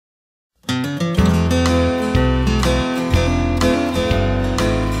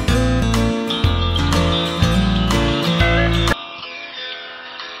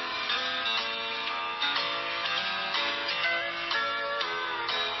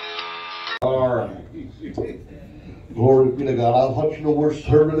All right. Glory be to God. I want you to know we're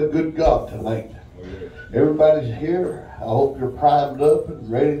serving a good God tonight. Everybody's here. I hope you're primed up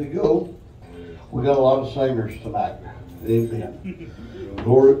and ready to go. We got a lot of singers tonight. Amen.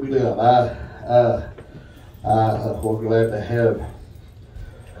 Glory be to God. We're glad to have,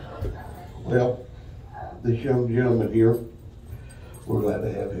 well, this young gentleman here. We're glad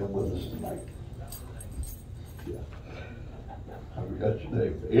to have him with us tonight. Yeah. I forgot your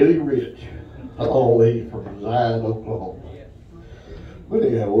name. Eddie Rich, all the way from Zion, Oklahoma. But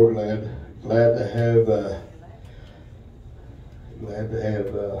anyhow, we're glad to have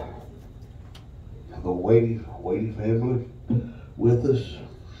the Wadey family with us.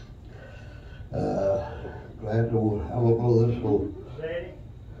 Glad to, I don't know this one.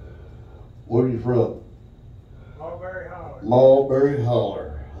 Where are you from? Mulberry Holler. Mulberry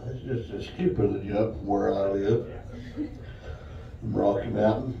Holler. That's just a skip of the jump from where I live. From Rocky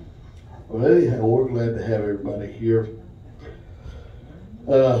Mountain. Well, anyhow, we're glad to have everybody here.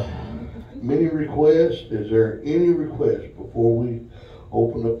 Many requests. Is there any requests before we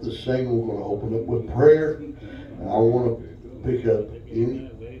open up the singing? We're going to open up with prayer. And I want to pick up any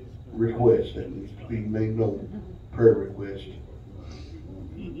request that needs to be made known. Prayer request.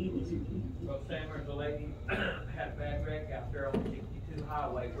 Well, Sam, there's a lady had a bad wreck out there on 62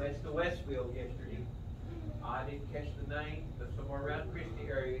 Highway west of Westfield yesterday. I didn't catch the name, but somewhere around Christie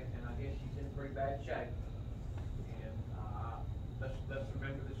area, and I guess she's in pretty bad shape. And let's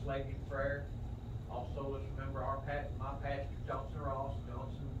remember this lady in prayer. Also, let's remember my pastor, Johnson Ross.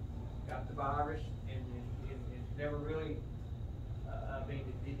 Johnson got the virus, and it's never really,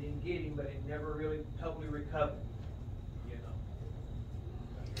 it didn't get him, but it never really totally recovered. You know,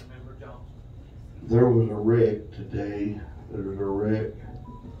 let's remember Johnson. There was a wreck today. There was a wreck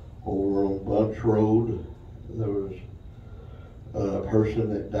over on Bunch Road. There was a person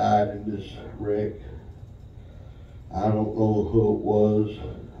that died in this wreck. I don't know who it was,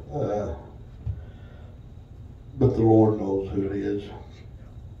 but the Lord knows who it is.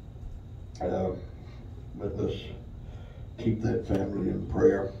 But let's keep that family in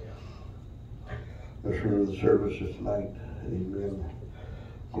prayer. Let's remember the services tonight. Amen.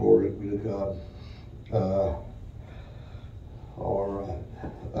 Glory be to God. All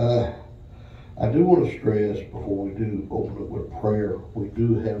right. I do want to stress before we do open up with prayer, we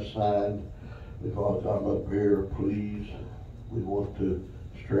do have signed, because I'm up here, please, we want to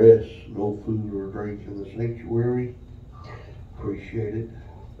stress no food or drink in the sanctuary. Appreciate it.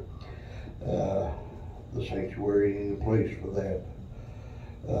 The sanctuary ain't a place for that.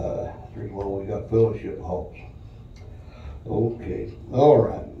 There's why we got fellowship halls. Okay. All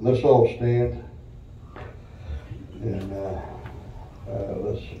right. Let's all stand. And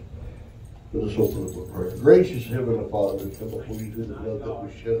let's open up with prayer. Gracious Heavenly Father, we come before you through the blood that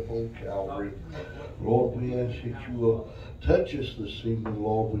was shed upon Calvary. Lord, we ask that you will touch us this evening,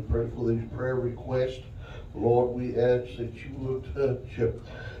 Lord. We pray for these prayer requests. Lord, we ask that you will touch.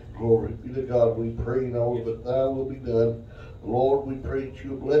 Glory be to God. We pray now that thy will be done. Lord, we pray that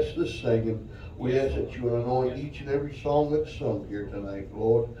you will bless this singing. We ask that you will anoint each and every song that's sung here tonight,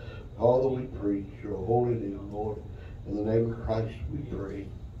 Lord. Father, we preach your holy name, Lord. In the name of Christ we pray.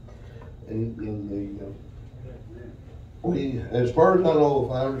 As far as I know,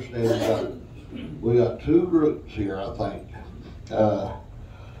 if I understand, we got two groups here, I think.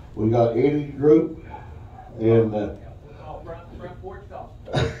 We got Eddie's group, and Front Porch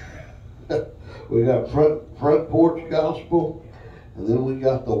Gospel. we got front Porch Gospel, and then we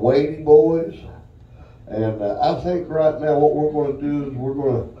got the Wadey Boys. And I think right now what we're going to do is we're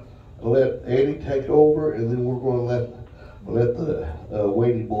going to let Eddie take over, and then we're going to let the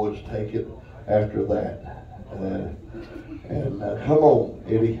Wadey Boys take it after that. Come on,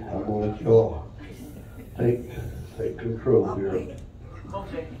 Eddie. I'm going to let y'all take control here.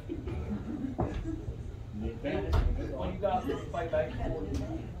 Okay. When you got this play back for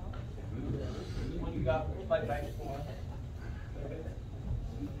when you got this play back for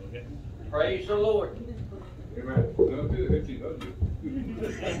praise the Lord. Amen.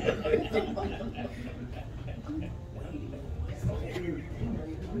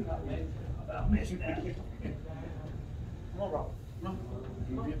 Come on, Rob. Come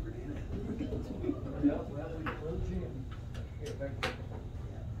on.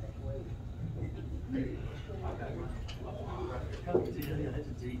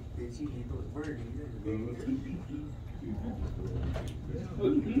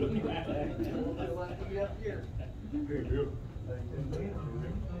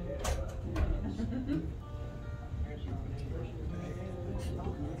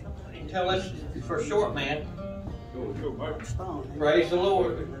 Tell us for short man. Praise the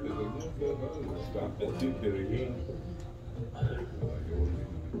Lord.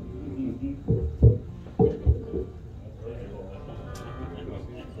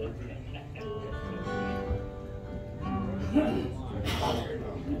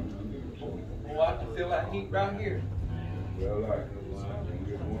 Oh, I can feel that heat right here.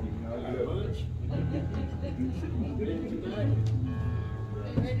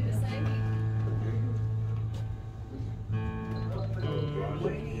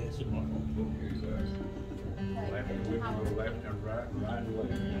 Left and right and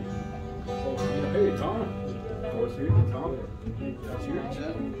left. Hey, Tom. What's here, Tom? That's here,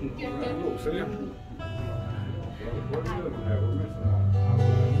 Sam. Look, Sam. What are you looking at?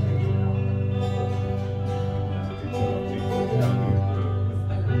 We're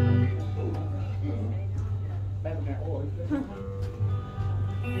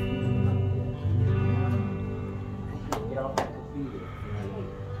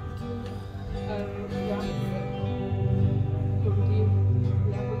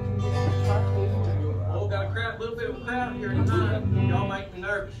Oh, got a little bit of a crowd here tonight. Y'all make me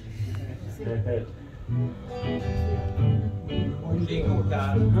nervous. Sycamore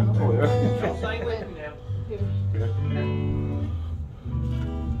guys. Y'all sing with me now.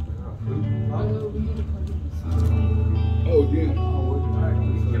 oh, yeah.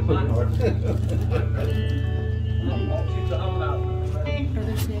 She's a home out.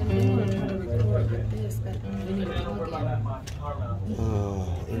 Brother Sam, we want to try to record like this, but we need to plug in.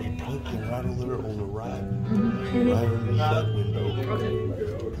 There's a pumpkin right over there on the right. Right under the shut window.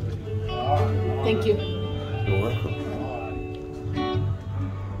 Thank you. You're welcome.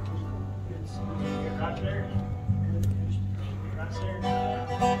 Right there. Right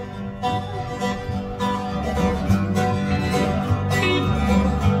there.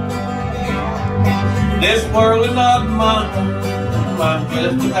 This world is not mine, I'm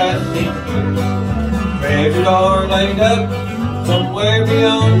just a passing through. Treasures are laid up somewhere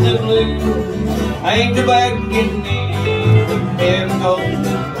beyond the blue. Angel back in me from heaven goes.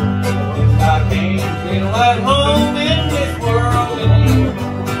 I can't feel at home in this world anymore.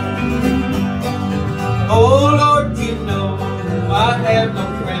 Oh Lord, you know I have no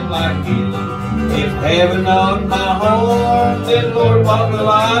friend like you. If heaven not my home, then Lord, what will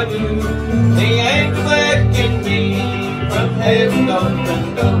I do? The angel back in me from heaven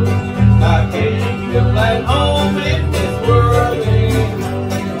open doors. I can't feel at home in this world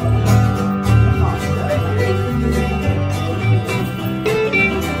anymore.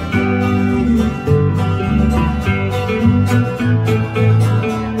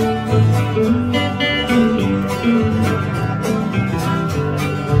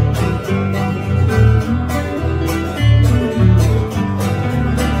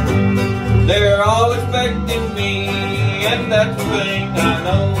 They're all expecting me, and that's the thing I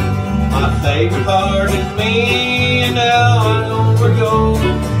know. My Savior's heart is me, and now I know where to go.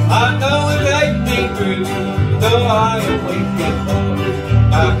 I know He'll take me through, though I am weak and poor.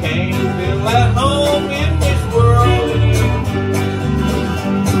 I can't feel at home in this world anymore.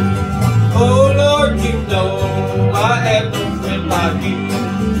 Oh Lord, you know I have no friend like you.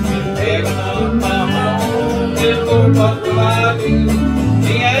 If heaven not my home, then Lord, what will I do?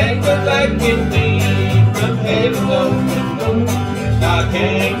 The angel back in me from heaven open doors. I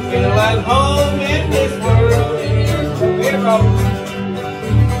can't feel at home in this world anymore. Here, Robert.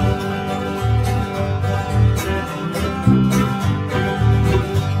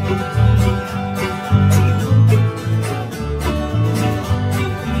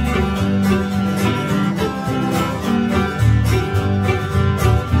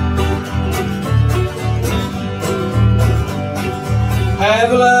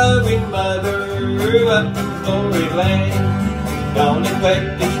 Have a loving mother up in glory land. Don't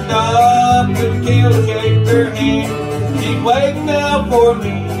expect to stop until I shake her hand. She's waiting now for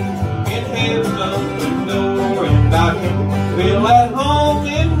me in heaven's open door, and I can feel at home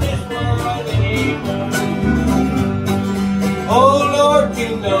in this world anymore. Oh Lord,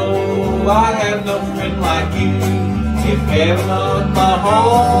 you know I have no friend like you. If heaven not my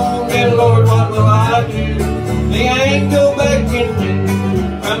home, then Lord, what will I do? The angel beckoned me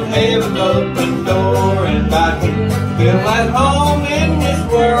from heaven's open door, and I can feel at home in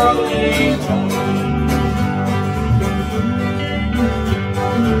this world anymore.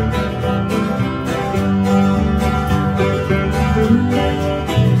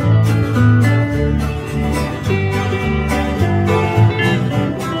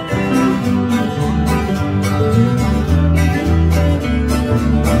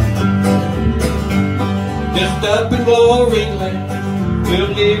 Just up in glory land, we'll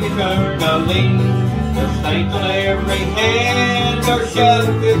live eternally. The Saints on every hand are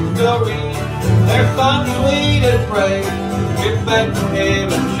shouting victory. Their songs sweet and praise. Get back to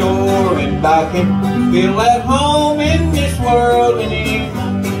heaven's shore, and I can feel at home in this world anymore.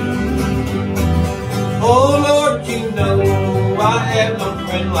 Oh Lord, you know I have no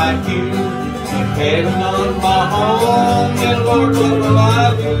friend like you. If heaven on my home, then Lord, what will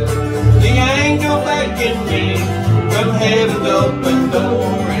I do? The angel beckon me from heaven's open door,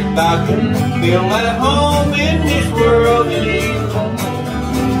 and I can feel at home in this world anymore.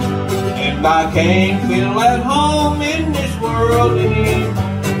 And I can't feel at home in this world anymore.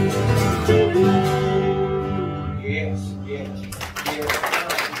 Yes, yes, yes.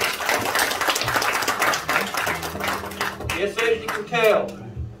 Yes, as you can tell,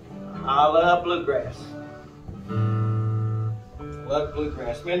 I love bluegrass. Love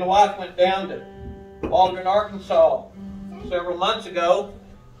bluegrass. Me and the wife went down to Waldron, Arkansas several months ago,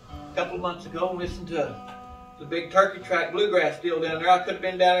 a couple of months ago, and listened to the big turkey track bluegrass deal down there. I could have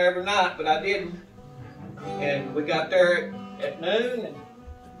been down there every night, but I didn't. And we got there at noon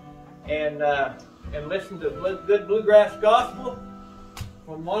and listened to good bluegrass gospel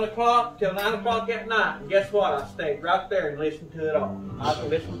from 1 o'clock till 9 o'clock at night. And guess what? I stayed right there and listened to it all. I can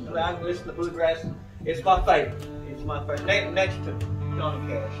listen to bluegrass. It's my favorite. It's my favorite. Next to Johnny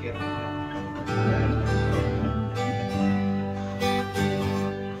Cash, yeah.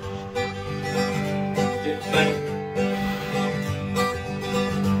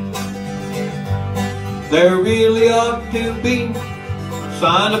 There really ought to be a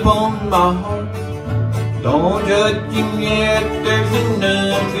sign upon my heart. Don't judge him yet, there's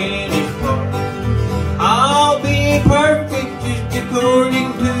enough in his heart. I'll be perfect just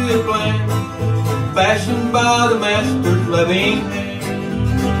according to his plan, fashioned by the Master's loving hand.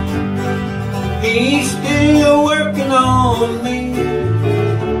 He's still working on me,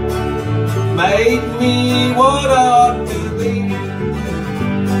 made me what I ought to be.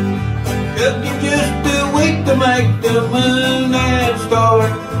 Took him just a week to make the moon and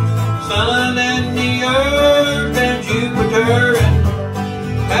stars, sun and the earth and Jupiter and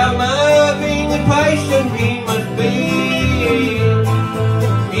Mars. How loving and patient he must be.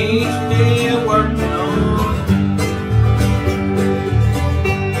 He's still working on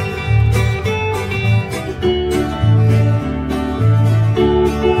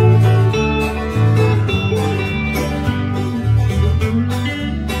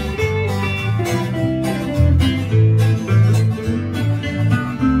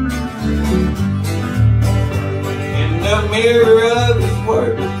mirror of his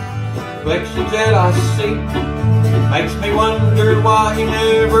word, reflections that I see, makes me wonder why he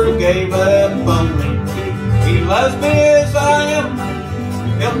never gave up on me. He loves me as I am,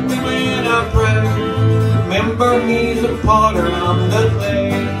 help me when I pray. Remember he's a potter, I'm the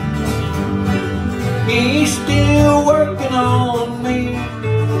clay. He's still working on me,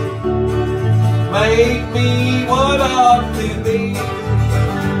 made me what I ought to be.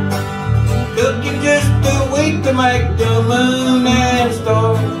 Took him just a week to make the moon and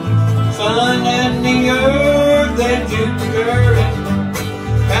stars, sun and the earth and Jupiter and Mars.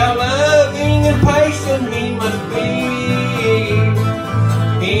 How loving and patient he must be.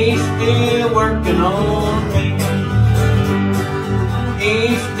 He's still working on me.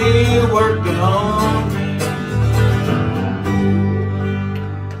 He's still working on me.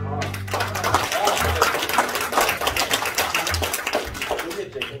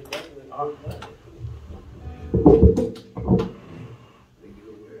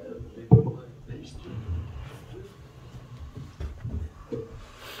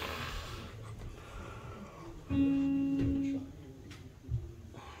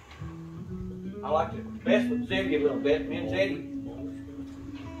 I like to mess with Ziggy a little bit. Me and Ziggy.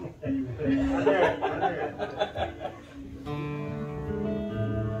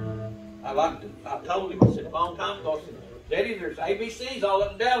 I told him, I said a long time ago, I said, Daddy, there's ABCs all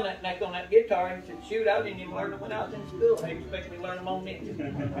up and down that neck on that guitar. And he said, shoot, I didn't even learn them when I was in school. They expect me to learn them on this.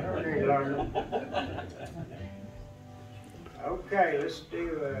 Okay, let's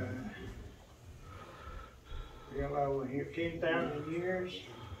do real over here, 10,000 years.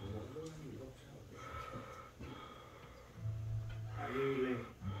 I usually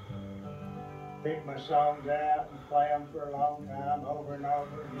pick my songs out and play them for a long time, over and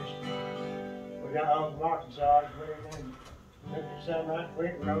over. We got all the Arkansas, but then look at some right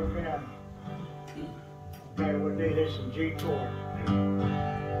quick and wrote it down. Okay, we'll do this in G chord.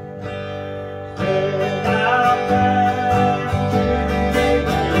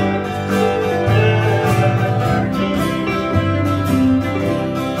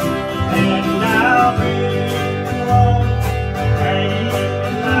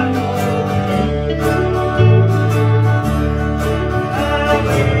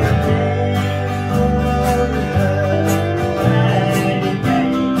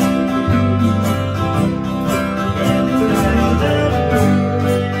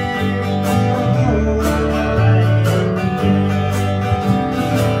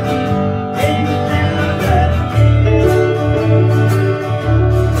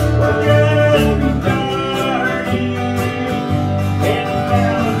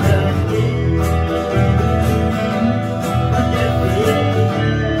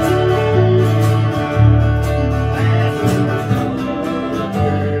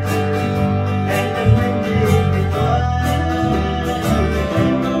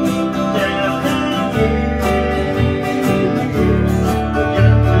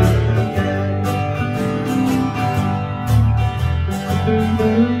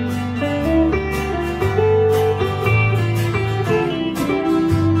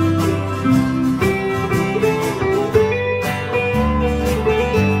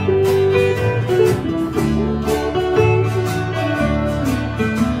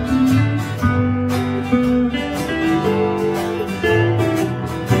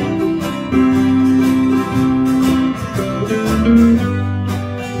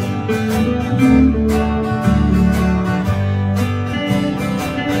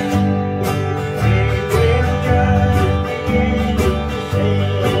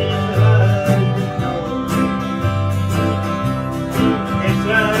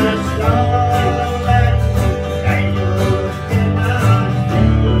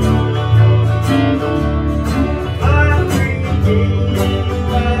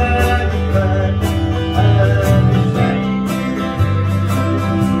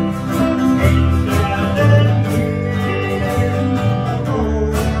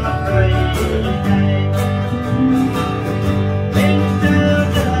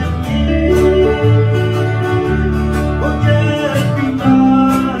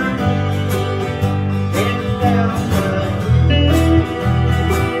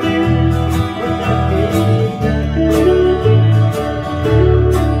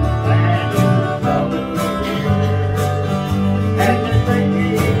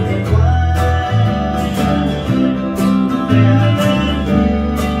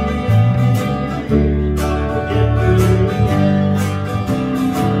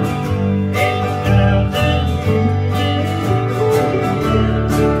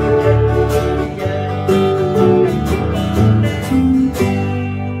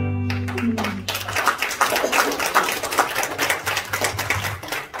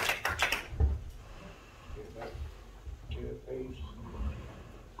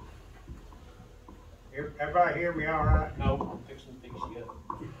 Everybody hear me all right? No, I'm fixing to fix you up.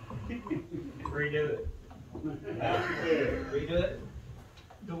 Redo it. Redo it.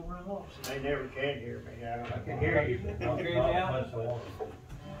 Don't run off. They never can hear me. I can hear you. Don't hear me out.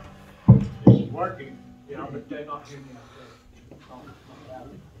 This is working. Yeah, but they're not hearing me out there.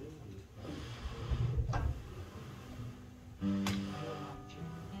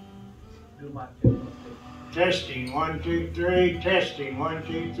 Do my tip. Testing, 1, 2, 3. Testing, 1,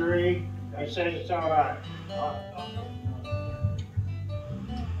 2, 3. It says it's all right.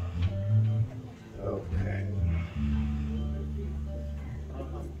 Okay.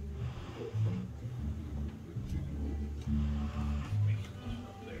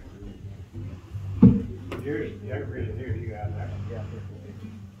 Here's you got that. Yeah.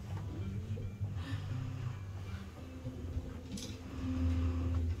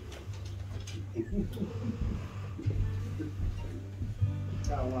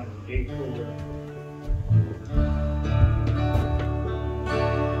 Got one D4.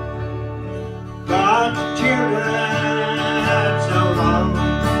 God's children so long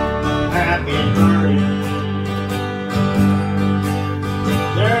have been burning.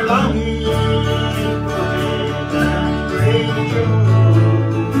 They're longing for heaven's great shore.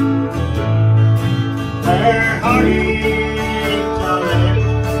 Their heartaches are left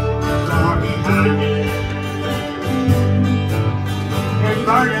far behind them. And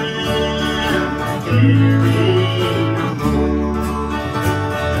burden won't carry no more.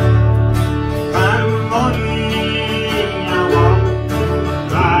 Come morning, I walk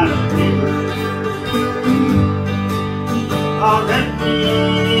by the river.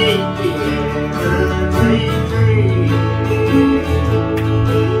 Underneath the evergreen tree,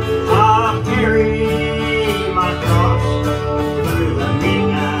 I'll carry my cross through the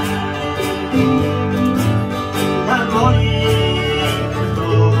midnight. Come morning,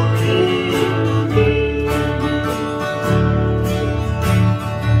 glory to me.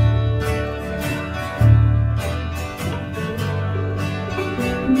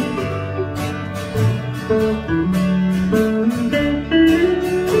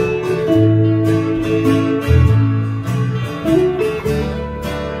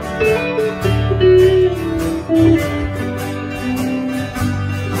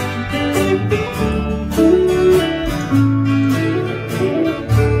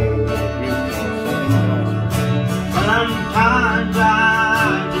 Sometimes I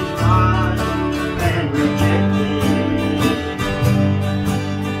despise and rejected,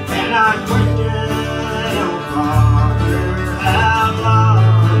 and I question, oh Father, how long?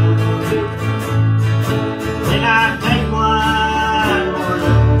 Then I take one more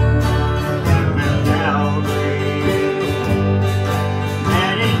look at Mount Calvary,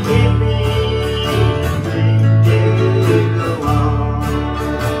 and it gives me strength to go on.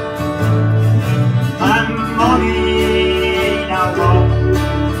 I'm morning, I walk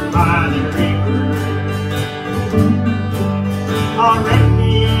by the river,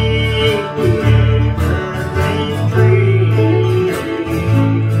 underneath the evergreen tree.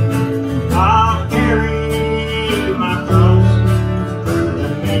 I'll carry my cross through the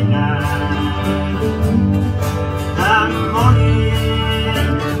midnight. I'm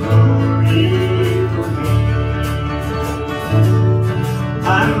morning, glory for me.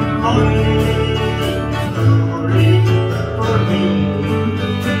 I'm morning, glory for me.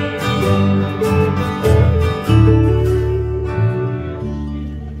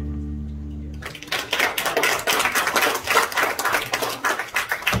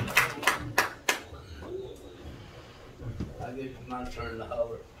 I guess it's my turn to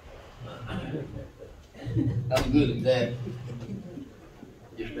holler. I'm good at that.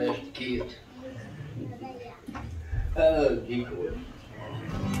 Just ask the kids. Oh, gee whiz.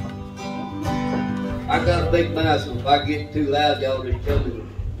 I got a big mouth, so if I get too loud, y'all just tell me to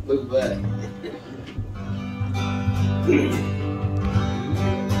move back.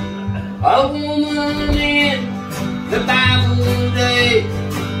 A woman in the Bible day,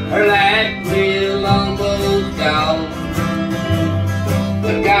 her life will almost gone.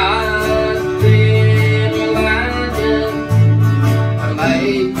 But God sent Elijah to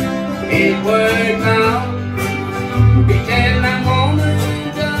make it work out. He said, "My woman,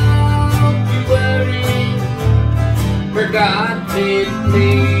 don't you worry, for God sent me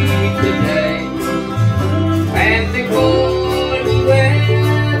today." And before the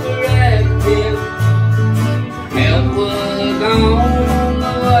weather acted, help was on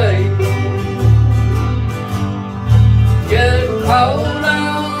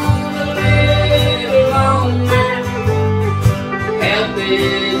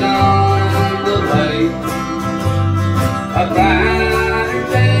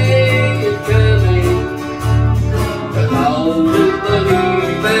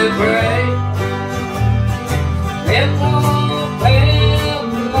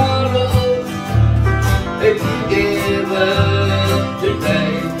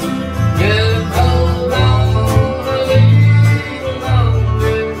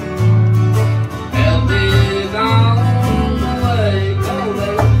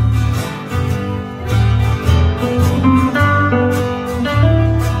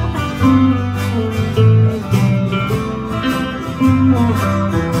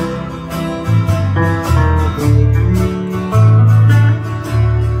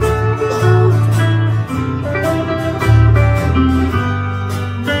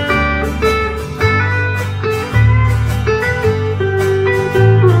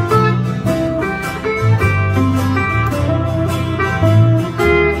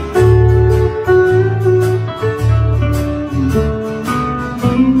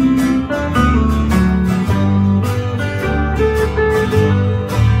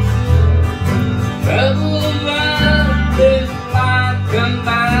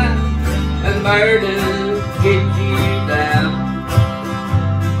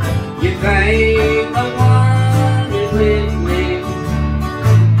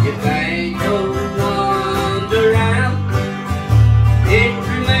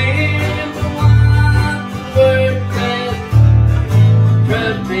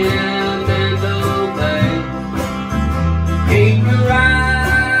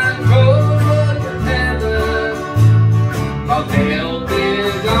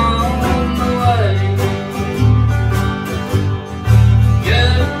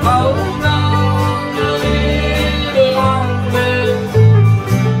hold on a little longer.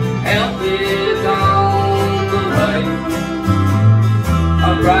 Help is on the way.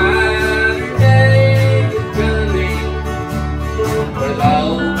 A brighter day is coming for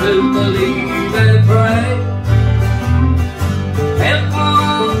all who believe and pray. Help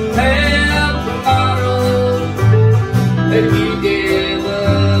on, help tomorrow if you give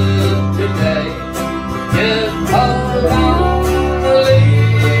up today. Just hold on a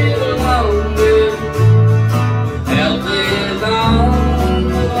little longer. Help is on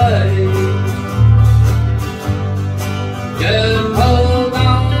the way. Just hold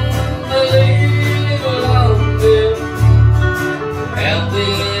on a little longer. Help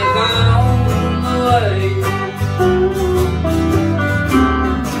is on the way.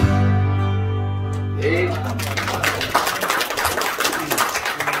 Yeah.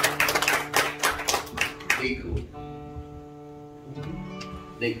 Eagle.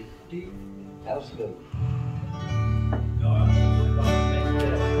 Deep. How's it going?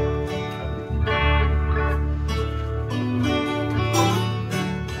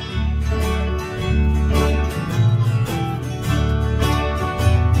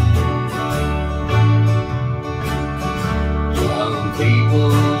 Some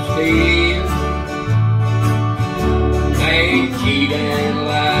people steal, they cheat and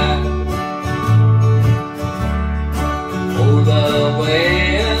lie for the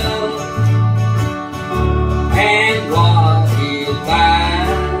well and what is fine.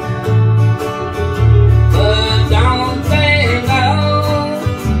 But don't they know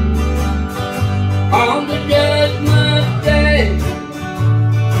on the judgment day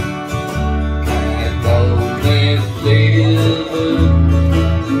that gold and silver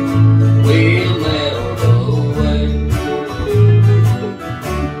will melt away?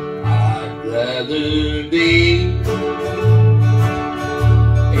 I'd rather be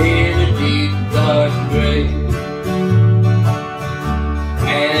in a deep dark grave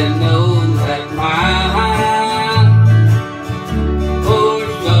and know that my poor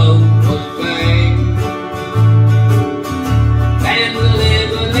soul was saved than to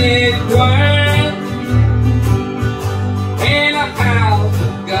live in this world in a house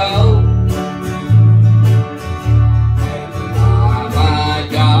of gold and deny my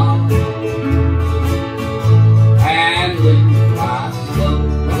God and lose my soul.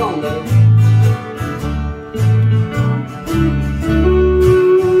 Come on, Lord.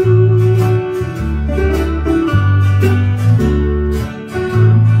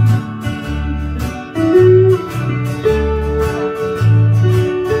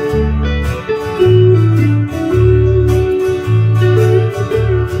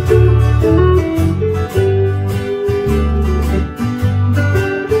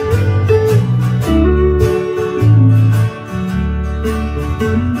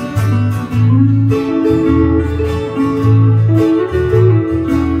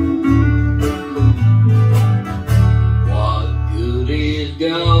 What good is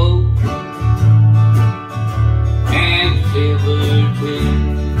gold and silver too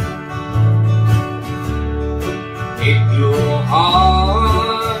if your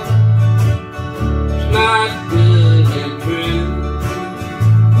heart's not good and true?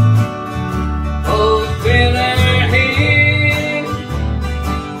 Oh, sinner, hear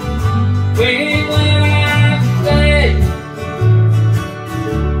me when I say,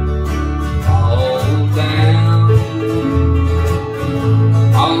 fall down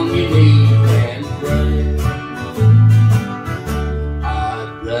on your knees and pray. I'd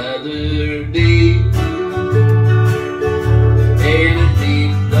rather be in a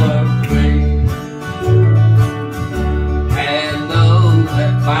deep dark grave and know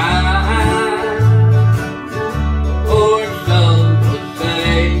that my poor soul was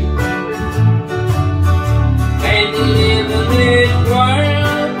saved and to live in this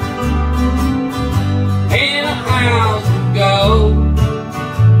world in a house of gold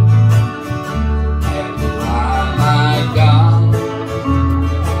and deny my God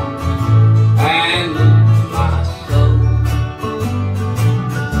and lose my soul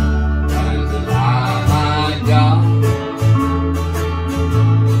and deny my God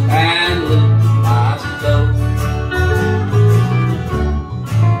and lose my soul.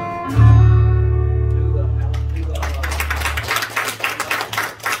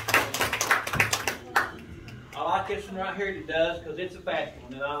 I like this one right here, it does, because it's a fast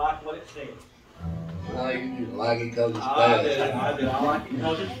one, and I like what it says. No, you just like it because it's I do, fast. I do. I like it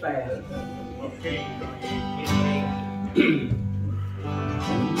because it's fast. Okay.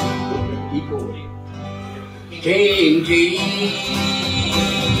 King Jesus,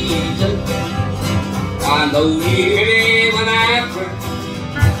 I know you hear me when I pray.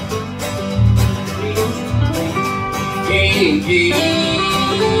 King Jesus,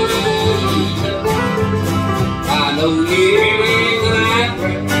 I know you hear me when I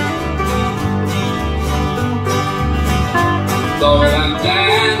pray. Lord, I'm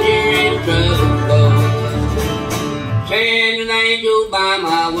down here in trouble, Lord. Send an angel by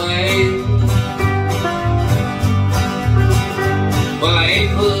my way. Well, I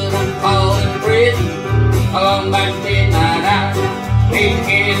ain't put Paul in prison along by midnight hour. He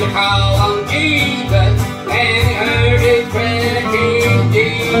began to call on Jesus, and he heard his prayer, King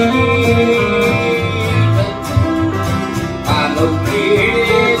Jesus. I know you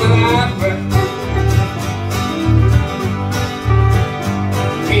hear when I pray.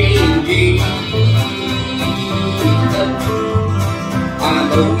 King Jesus, I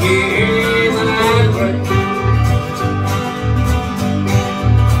know you hear when I pray.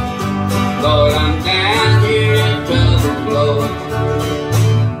 Lord, I'm down here in trouble, Lord.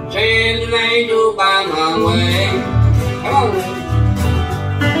 Send an angel by my way. Come on.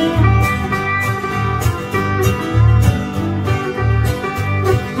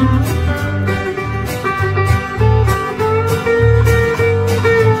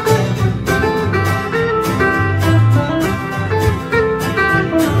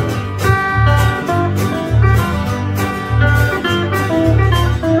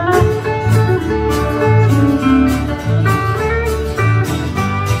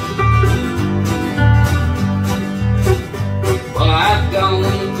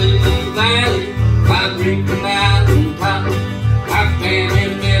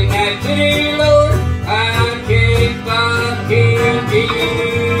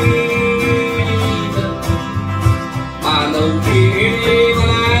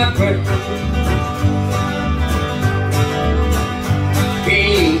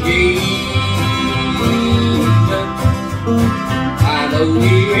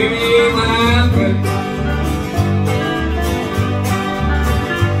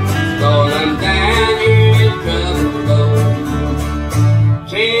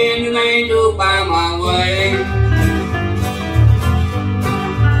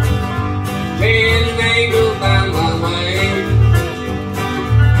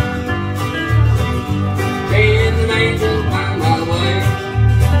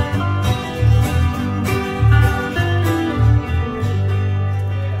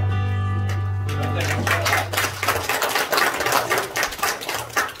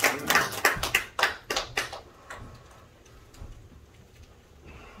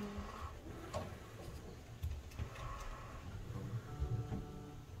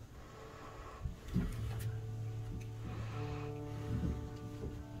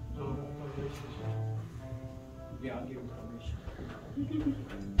 Yeah, I'll give him permission.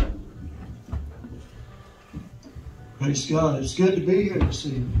 Praise God. It's good to be here this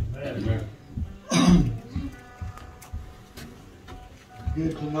evening. Amen.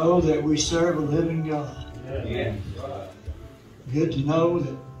 Good to know that we serve a living God. Yeah. Good to know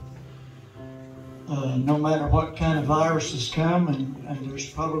that no matter what kind of viruses come, and there's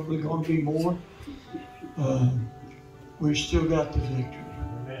probably going to be more, we've still got the victory.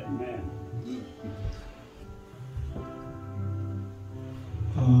 Amen.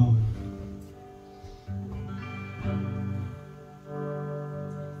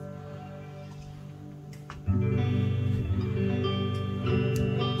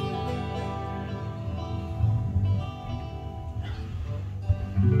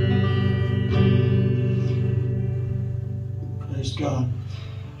 Praise God.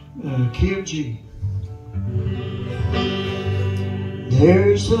 Key of G.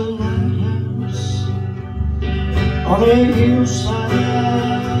 There's a lighthouse on a hillside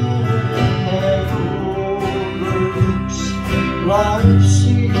that overlooks life's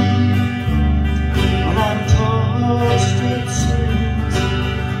sea. When I'm tossed, it seems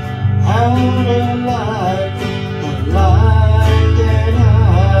out of light, a light that I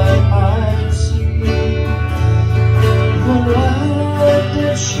might see. The light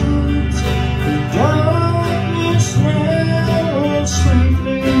that shines in darkness now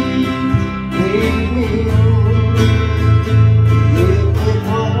sweetly lead me home. If it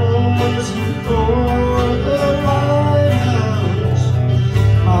wasn't for the lighthouse,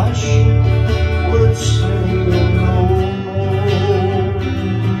 my ship would sail no more.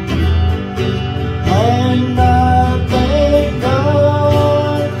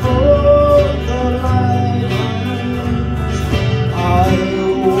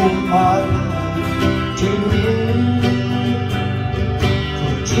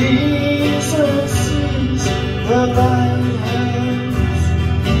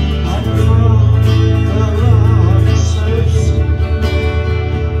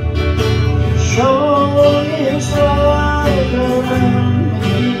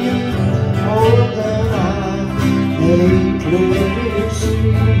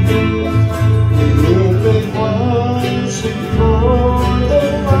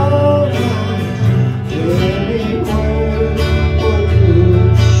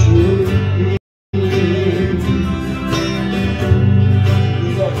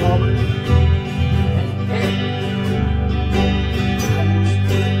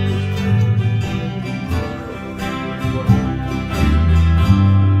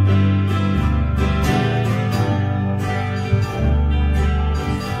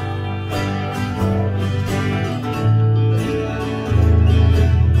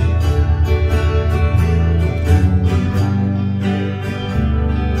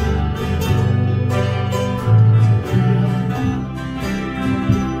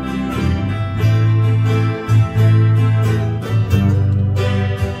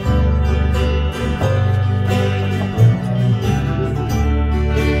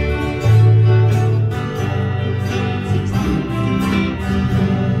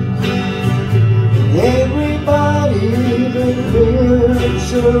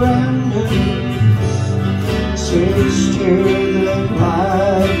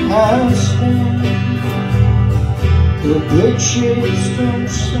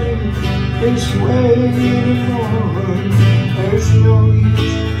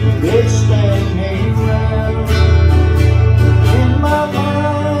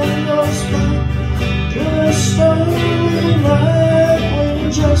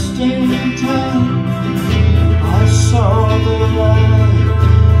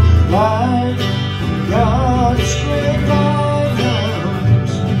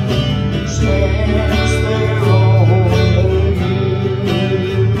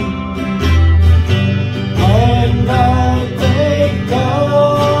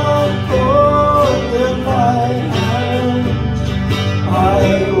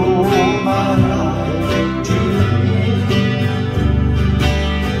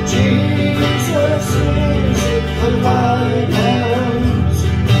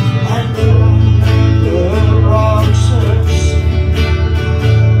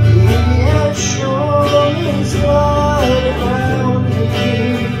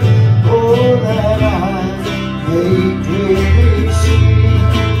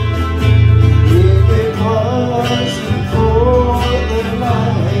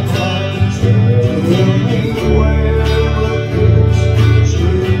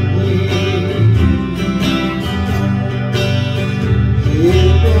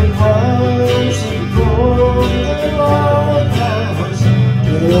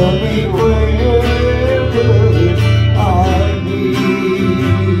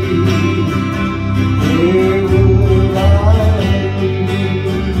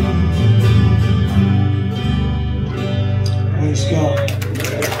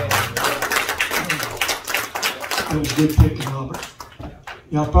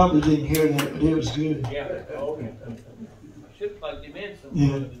 Y'all probably didn't hear that, but it was good. Yeah. Okay. I should plug them in some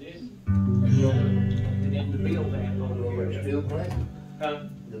Yeah. of it. Yeah. And then the bill band over here. Still playing? Huh?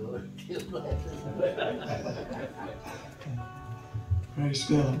 Still playing. Praise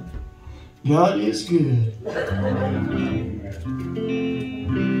God. God is good.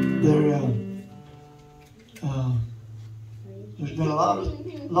 There's been a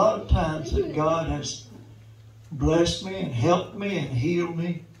lot of times that God has blessed me and helped me and healed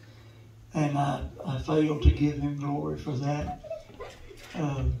me, and I failed to give Him glory for that.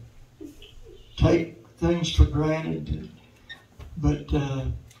 Take things for granted, but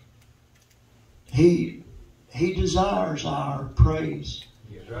He desires our praise.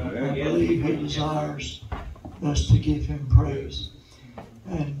 I believe He desires us to give Him praise,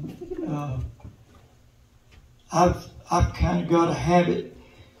 and I've kind of got a habit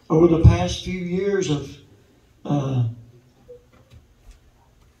over the past few years of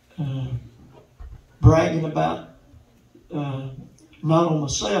bragging about, not on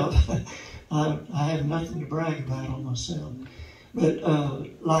myself. I have nothing to brag about on myself, but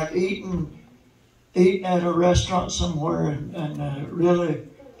like eating at a restaurant somewhere and really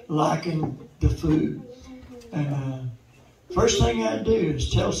liking the food. And first thing I do is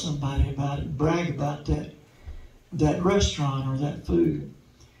tell somebody about it, brag about that restaurant or that food.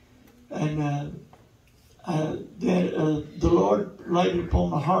 And then the Lord laid it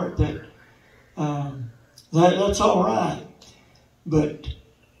upon my heart that that's all right, but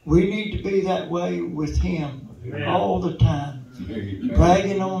we need to be that way with Him all the time,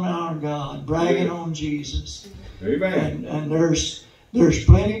 bragging on our God, bragging on Jesus. Amen. And there's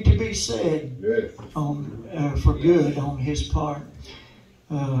plenty to be said on for good on His part.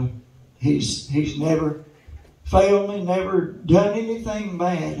 He's never failed me, never done anything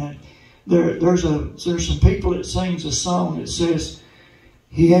bad. there's some people that sings a song that says,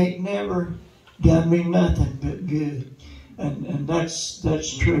 He ain't never done me nothing but good. And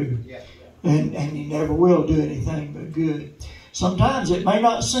that's true. And He never will do anything but good. Sometimes it may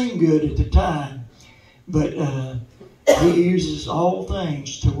not seem good at the time, but He uses all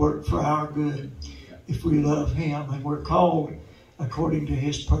things to work for our good if we love Him and we're called according to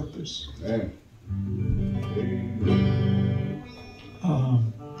His purpose. Amen.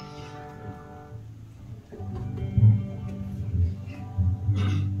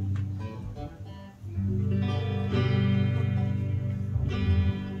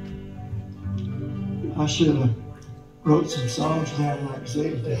 I should have wrote some songs down like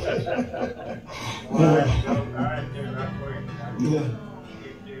Zeta did. Yeah.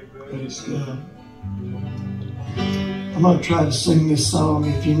 But it's good. I'm going to try to sing this song.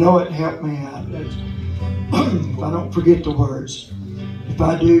 If you know it, help me out. If I don't forget the words. If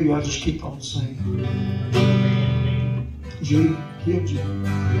I do, y'all just keep on singing. G, kid G.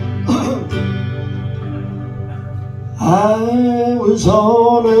 I was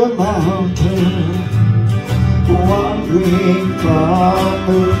on a mountain, wandering from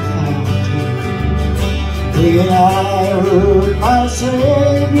the fountain, when I heard my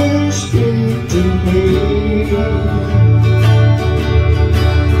Savior speak to me.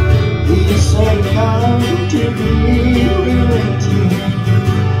 He said, come to me, relenting,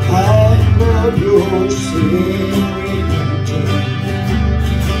 and of your sin repenting.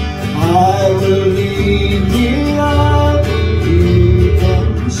 I will lead you out you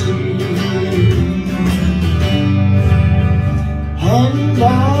can see. And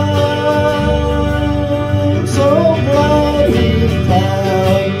I'm so glad He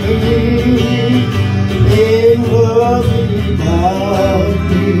found me, in love He found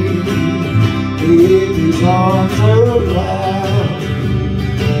me, with His arms around me.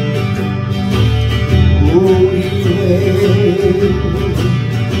 Oh, He led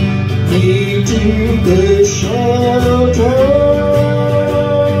me to the shelter.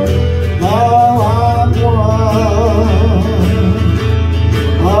 Now I'm one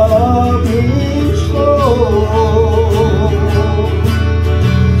of His fold.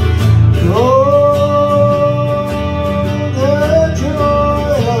 Oh, the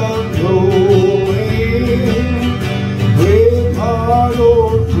joy of knowing, with heart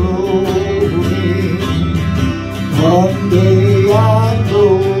overflowing, one day I know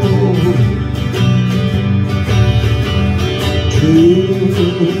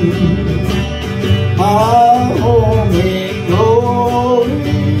my home in glory,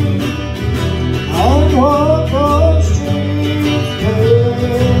 and walk on streets paved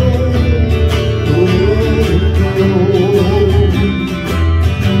with gold.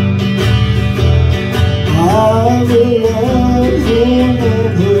 I will love Him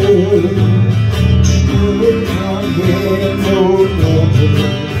ever, truly from Him no never.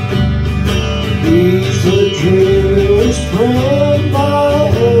 He's the truest friend I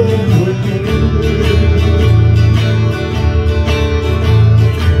ever knew.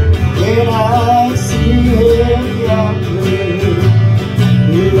 When I see Him yonder,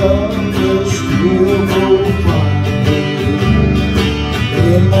 love will still go farther.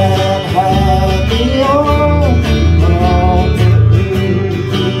 In that happy home on the earth.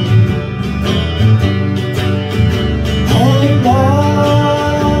 And I'm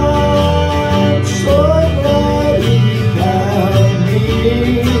so glad He found me,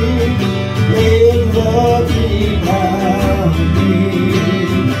 in love He found me,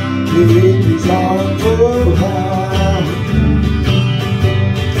 with His arms around me.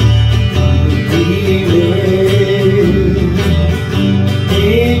 He led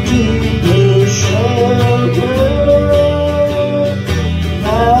me to the shelter.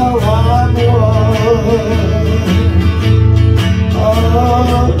 Now I'm one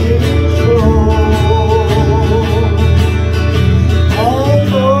of His fold.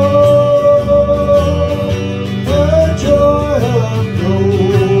 And oh, the joy of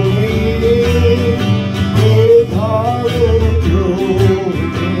knowing, with heart overflowing,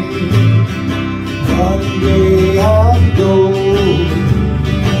 one day I'm going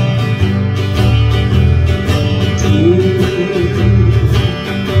to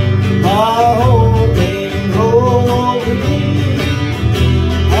my home in glory,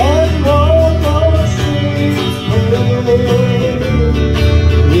 and walk on streets paved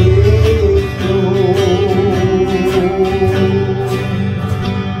with gold.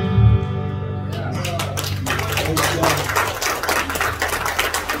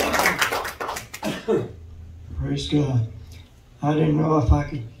 Praise God. I didn't know if I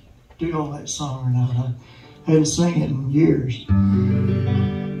could do all that song or not. I hadn't sung it in years.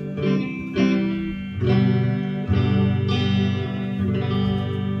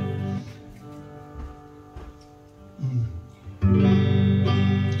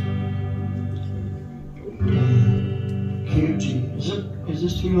 you, Jesus. Is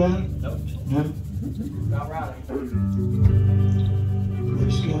this too loud? Nope. No? About right.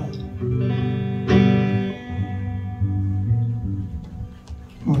 Praise God.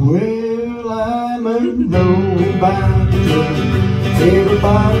 Well, I'm a nobody.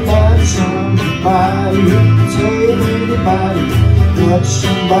 Everybody got somebody who can tell anybody that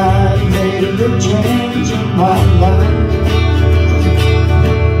somebody made a good change in my life.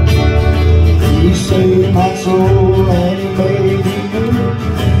 He saved my soul and he made me new.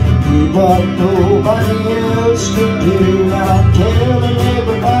 Did what nobody else could do. Now I'm telling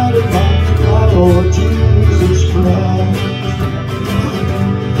everybody about my Lord Jesus Christ.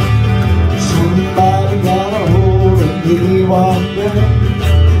 Somebody got a hold of me one day,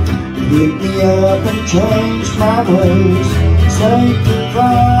 picked me up and changed my ways,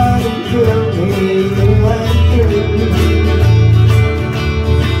 sanctified and filled me new and through.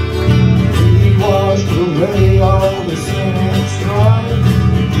 He washed away all the sin and strife,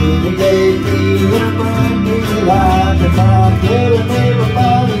 and he gave me a brand new life, and I'm telling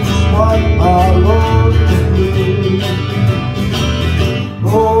everybody what my Lord can do.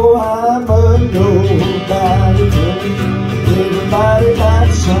 Oh, I'm a nobody, everybody got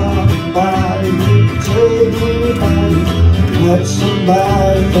somebody who can tell anybody that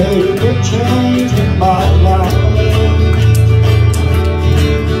somebody made a good change in my life.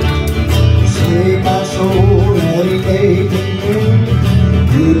 Saved my soul and he made me new.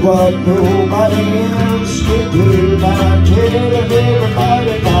 Did what nobody else could do. Now I'm telling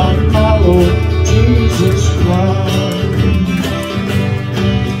everybody about my Lord Jesus Christ.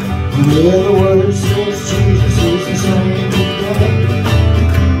 Well, the word says Jesus is the same today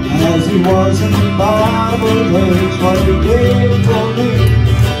as he was in the Bible days. What he did for me,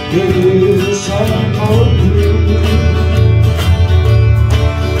 he did the same for you.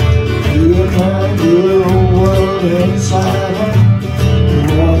 He'll turn your whole world inside out. You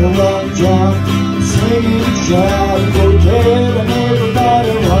wanna run, jump, sing and shout, go telling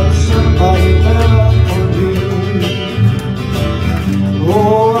everybody what somebody done for you.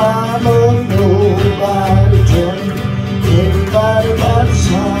 Oh, I'm a nobody, telling everybody about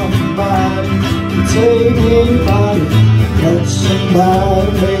somebody, can save anybody, that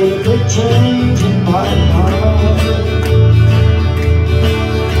somebody made a good change in my life.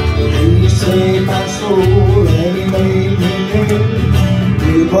 He saved my soul and he made me new.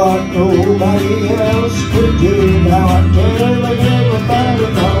 Did what nobody else could do. Now I'm telling everybody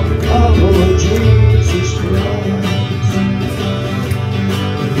about my Lord Jesus Christ.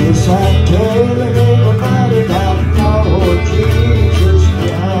 Yes, I'm telling everybody about my Lord Jesus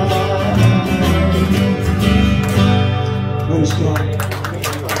Christ. Praise God.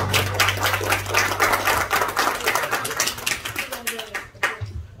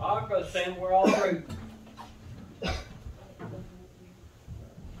 All right, Brother Sam, we're all through.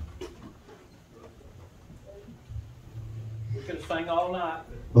 We could have sang all night.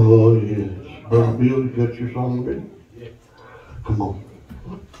 Oh, yes. Brother Bill, you got your song ready? Yeah. Come on.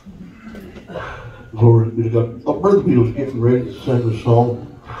 Glory be to God. Oh, Brother Bill's getting ready to sing a song.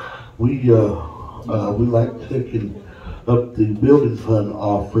 We like taking up the building fund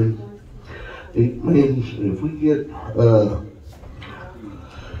offering. It means if we get,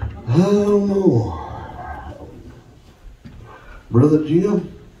 I don't know, Brother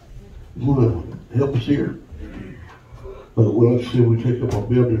Jim, you want to help us here? But well, let's see, we take up our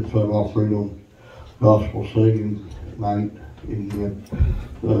building fund offering on gospel singing night. And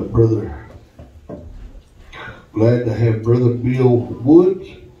Brother, glad to have Brother Bill Woods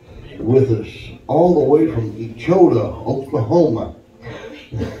with us all the way from Echota, Oklahoma.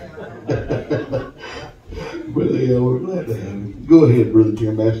 Brother, yeah, we're glad to have him. Go ahead, Brother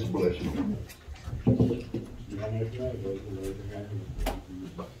Jim, ask the blessing.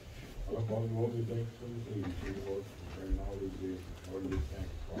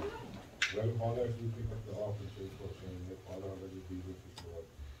 Well, Father, as we pick up the offering, for saying that, Father, I let it be with us, Lord.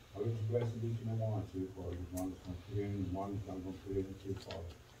 I let you bless each and every one, too, Father. One that's going to put in, one that's not going to put in, too, Father.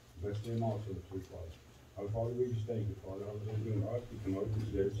 Bless them also, too, Father. Father, we just thank you, Father. I was doing us, we can always do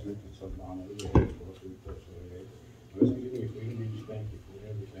this, and it's something on the way for us, we pray so today. Let's give you a freedom, we just thank you for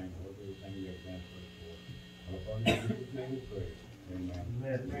everything, Lord, everything you have done for us, Lord. Father, in Jesus' name we pray. Amen.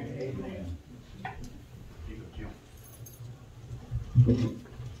 Amen. Amen.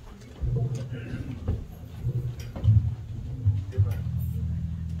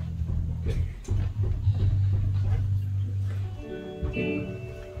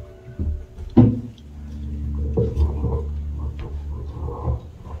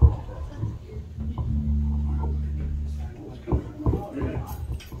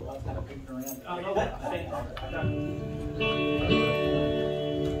 I know what I'm saying.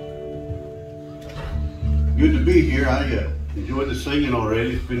 Good to be here. I enjoyed the singing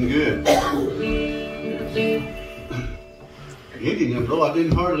already. It's been good. Indian, though, I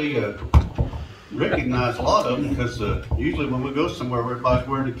didn't hardly recognize a lot of them because usually when we go somewhere, everybody's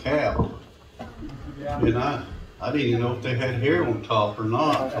wearing a cap. And I didn't even know if they had hair on top or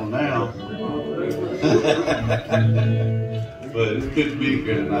not till now. But it's good to be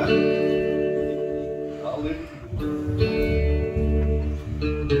here tonight. I'll leave it.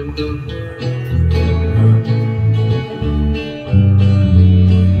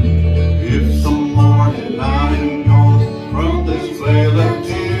 If some morning I am gone from this vale of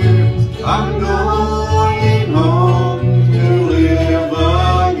tears, I'm going home to live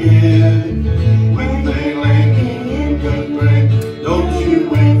again. When they lay me in the grave, don't you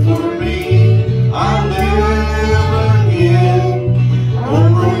wait for me. I live again.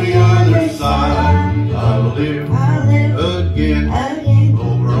 Over on the other side, I'll live again.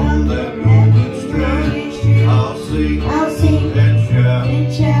 Over on that golden strand, I'll sing and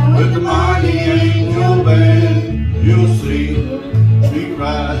shout with the mighty angel band. You'll see me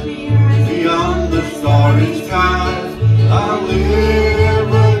rise beyond the starry skies. I'll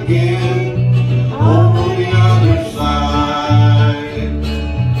live again over the other side.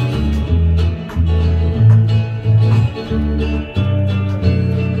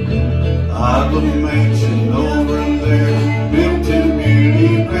 I've a mansion over there, built in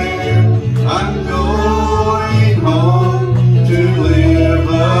beauty fair. I'm going home to live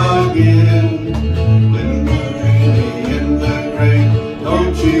again. When they lay me in the grave,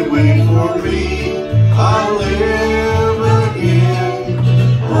 don't you wait for me. I'll live again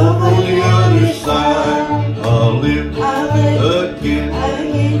over on the other side. I'll live again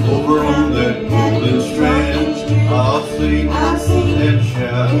over on that golden strand. I'll sing and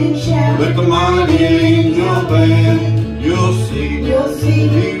shout with the mighty angel band. You'll see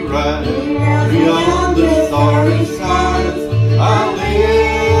me right beyond the starry skies. I'll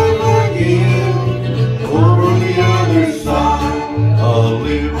live again over on the other side. I'll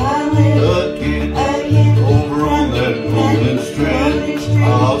live again over on that golden strand.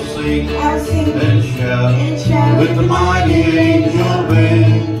 I'll sing and shout with the mighty angel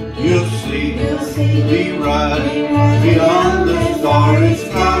band. You'll see me right beyond the starry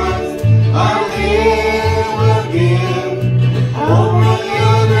skies. I'll live again over on the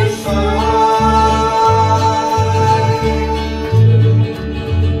other side.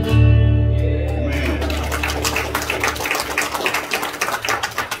 Amen.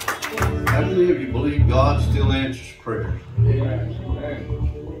 How many of you believe God still answers prayers?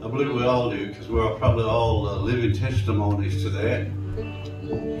 I believe we all do, because we're probably all living testimonies to that.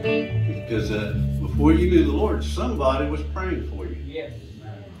 Because before you knew the Lord, somebody was praying for you. Yes.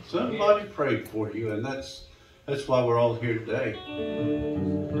 Somebody prayed for you, and that's why we're all here today.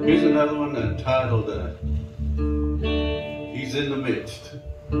 Here's another one entitled He's in the Midst.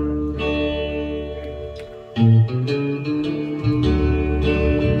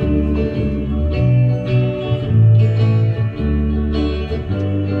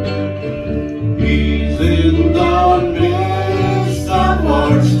 He's in the midst of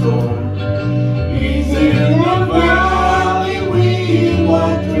our storm. He's in the valley we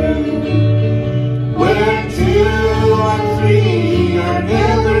walk through. Where 2 or 3 are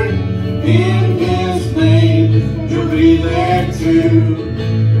gathered in His name, He'll be there too.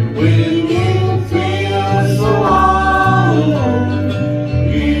 And when you feel so all alone,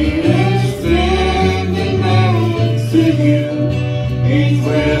 He is standing next to you. He's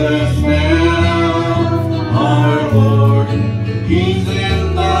with us now, our Lord. He's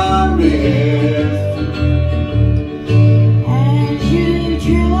in the midst. As you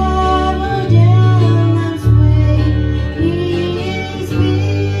travel down life's way, He is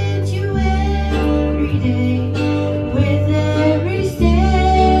with you every day. With every step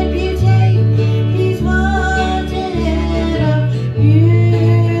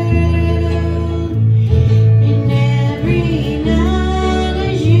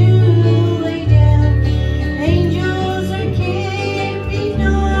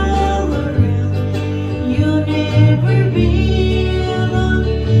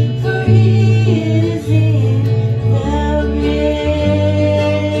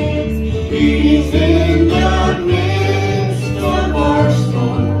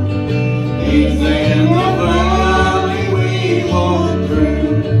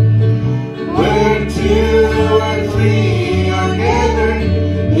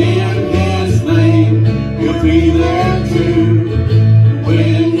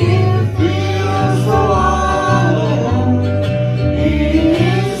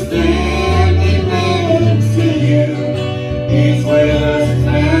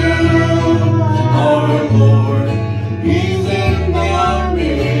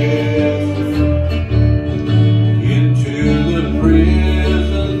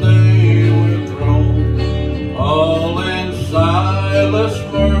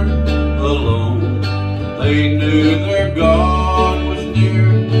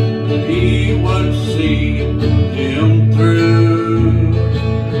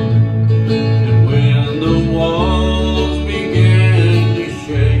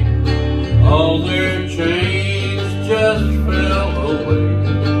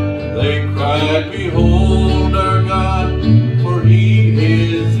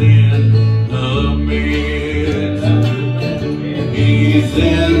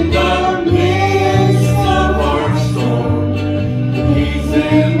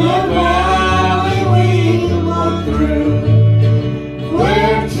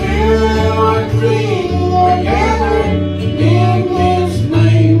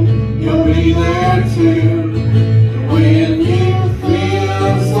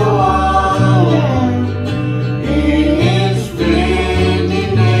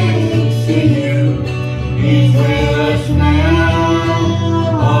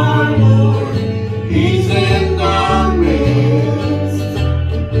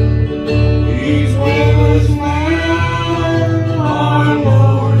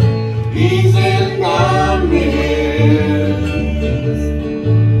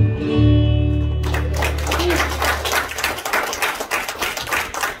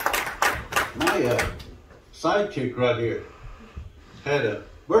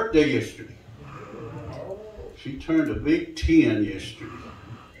birthday yesterday. She turned a big 10 yesterday.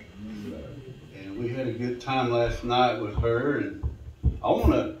 And we had a good time last night with her, and I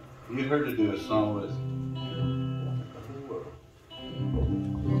want to get her to do a song with us.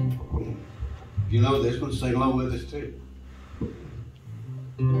 If you know this one, sing along with us too.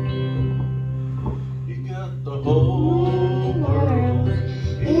 You got the whole world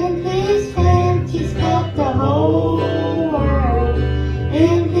In his hands, he's got the whole world.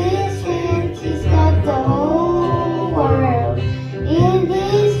 In his hands, he's got the whole world. In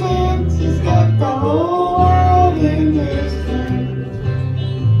his hands, he's got the whole world. In his hands,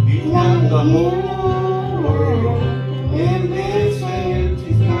 He's got the whole world. In his hands,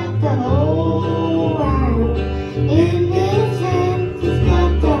 he's got the whole world. In his hands, he's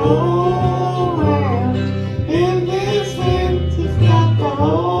got the whole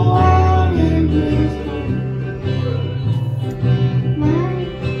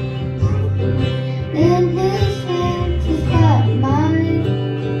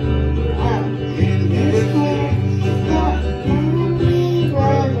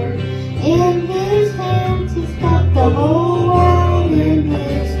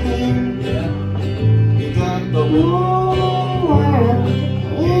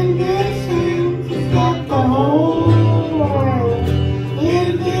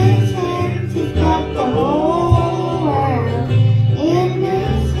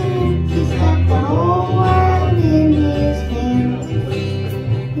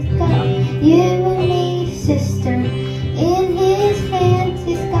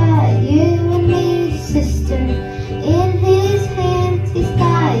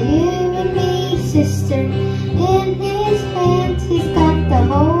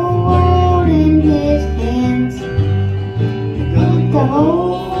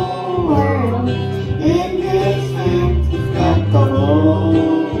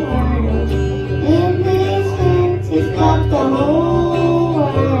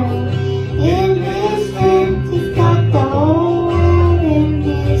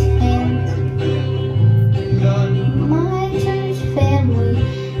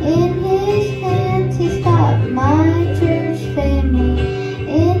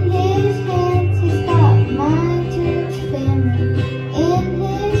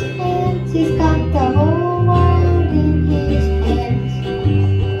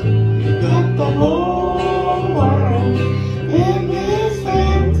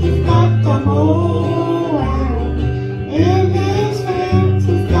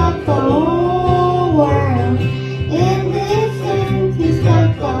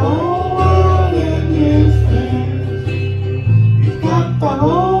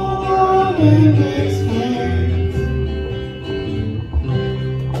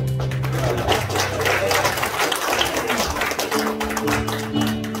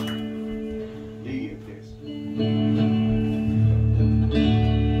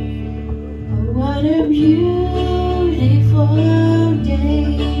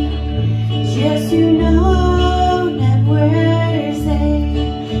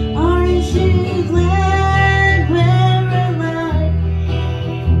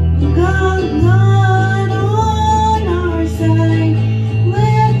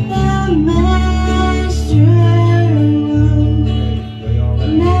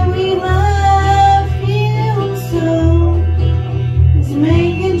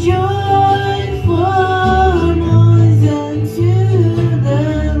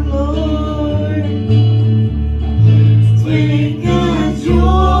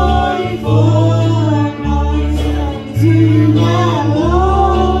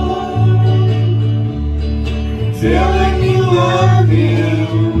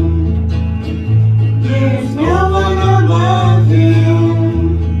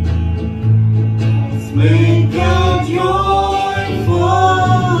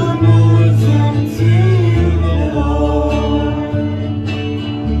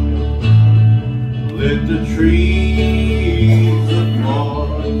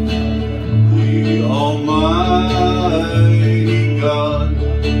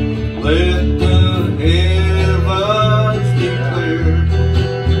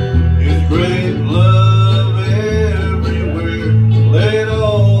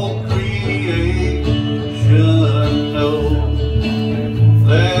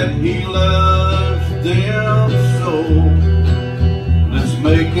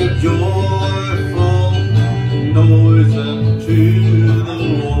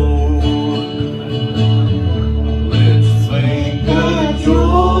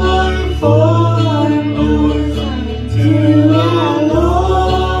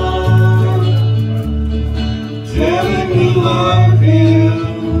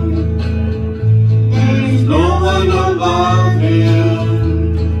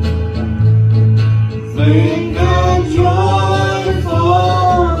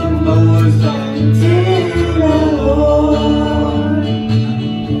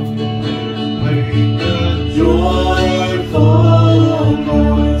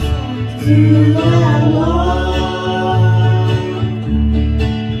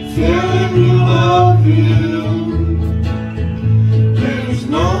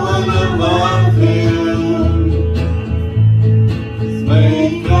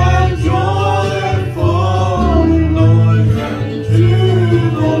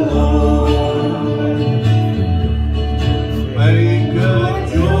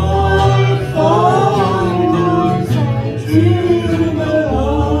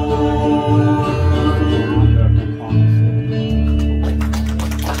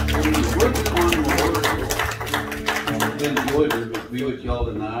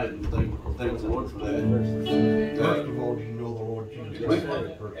tonight, and thank the Lord for that. First of all, you know the Lord Jesus. Which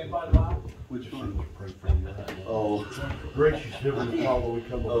one? Pray for you. Oh, Gracious Heavenly Father, we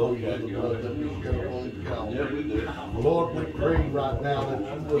come before you in the blood that was shed upon Calvary. yeah, we do. Lord, we pray right now that you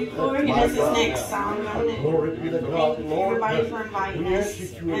will Before touch he my does his God next now. song, I'm gonna Glory be to God, thank Lord. everybody for inviting We us. ask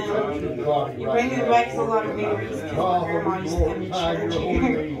that you will touch his body You right bring me now, back a Lord. lot of memories because my Father, grandma we used to come to glorify your church holy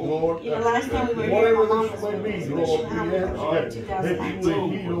here. name, Lord. You know, last time we were here, Whatever my mom this was may with be, us. Lord, She we had ask me that you will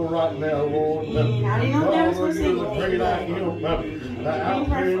 2019. heal right now, Lord. And I didn't know there was Father, no you're the sickness. great I am, the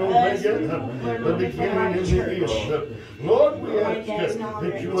Alpha and Omega, the beginning and the end. Lord, we ask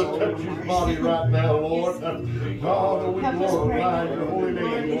that you will touch his body right now, Lord. Father, we glorify your holy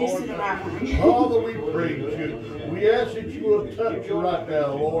name, Lord. Father, we praise you. We ask that you will touch you right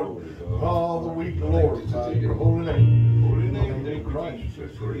now, Lord. Father, we glorify your holy name. Holy name, In Christ.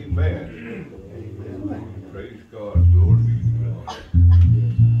 Amen. Amen. Praise God. Glory be to God.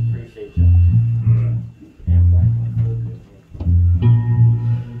 Appreciate y'all.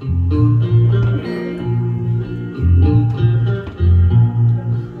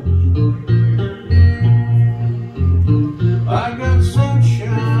 I got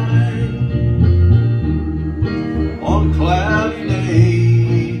sunshine on a cloudy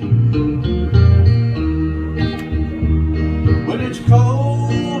day. When it's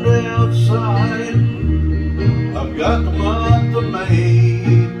cold outside, I've got the month of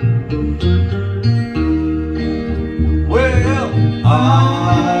May. Well,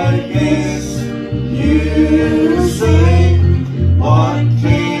 I guess you say, what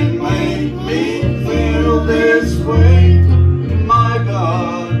can make me feel this way? My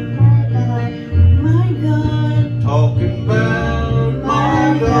God, My God, talking about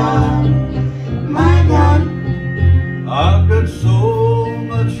my God. my God, I've got so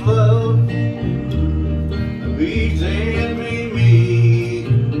much love, beats envy me.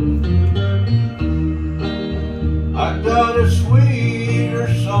 I got a sweeter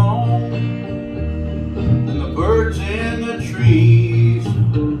song than the birds in the trees.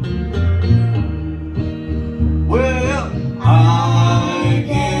 Well, I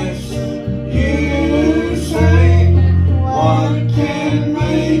guess you say, what can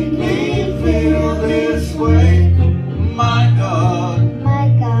make me feel this way? My God, my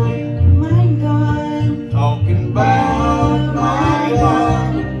God, my God, talking about my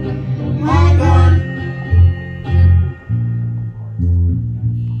God, my God.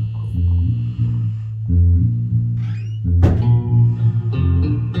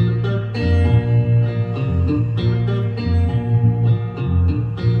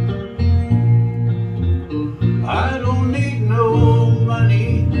 I don't need no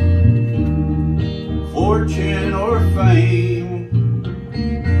money, fortune or fame.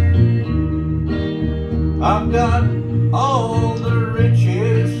 I've got all the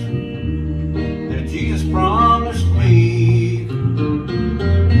riches that Jesus promised me.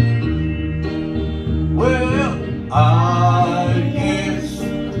 Well, I guess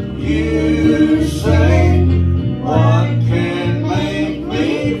you say, what can make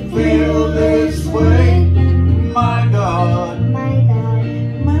me feel this way? My God, my God,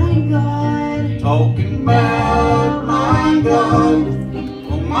 my God, talking about my God,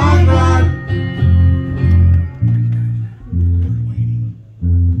 oh my God.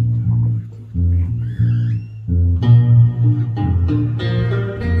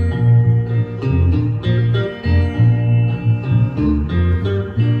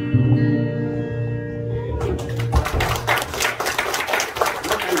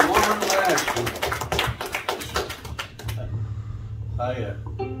 Okay, one last one.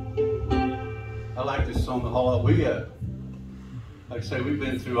 I like this song a whole lot. We like I say, we've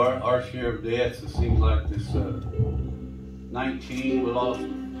been through our share of deaths. It seems like this 19, we lost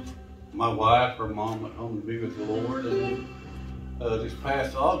my wife. Her mom went home to be with the Lord, and this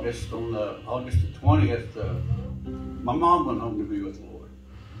past August, on August the 20th, my mom went home to be with the Lord.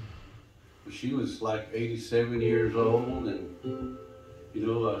 She was like 87 years old, and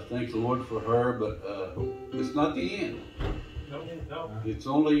thank the Lord for her, but it's not the end. No. It's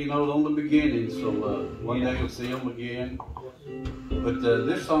only, on the beginning, so one day you'll see them again. But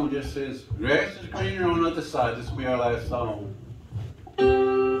this song just says, grass is greener on the other side. This will be our last song.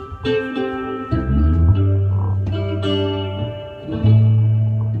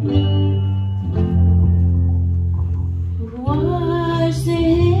 wash the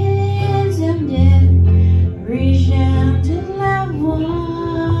hands of death, reach out to loved ones.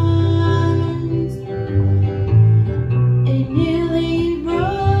 It nearly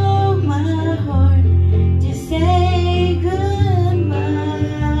broke my heart to say goodbye,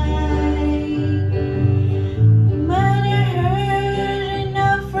 but I heard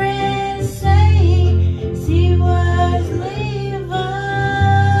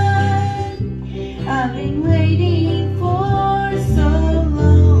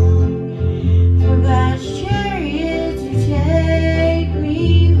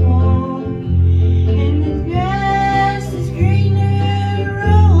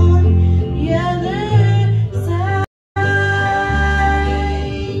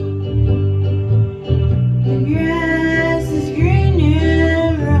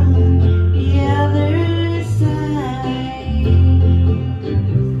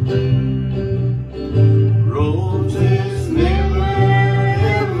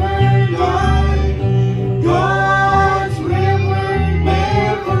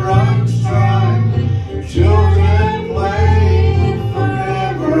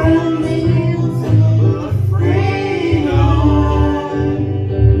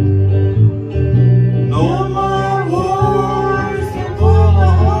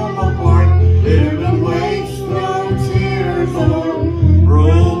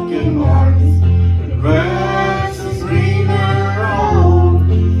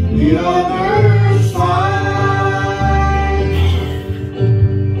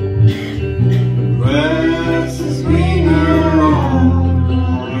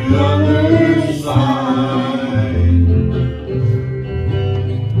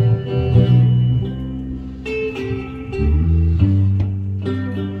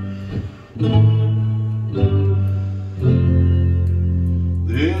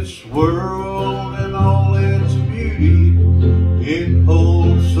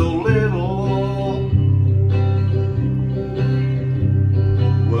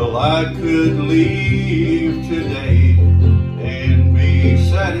Well, I could leave today and be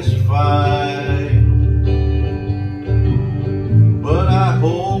satisfied, but I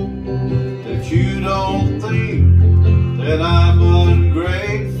hope that you don't think that I'm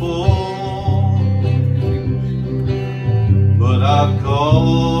ungrateful. But I've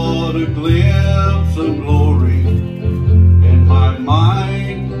caught a glimpse of glory, and my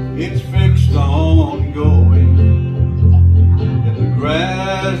mind, it's fixed on going, and the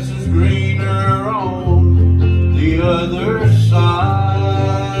grass is greener on the other side.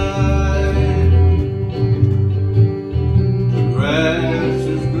 The grass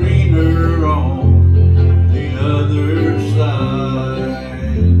is greener on the other side.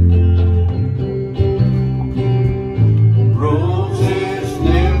 Roses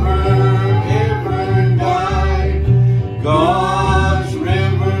never ever die. God's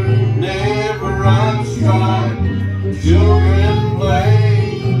river never runs dry. Children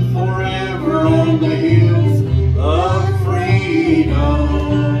play forever on the hills of freedom.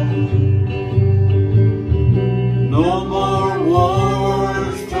 No more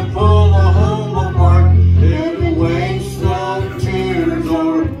wars to pull a home apart. Every waste of tears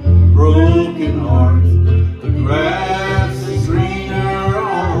or broken hearts. The grass is greener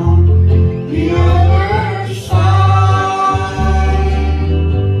on the other side.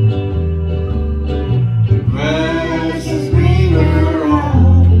 The grass is greener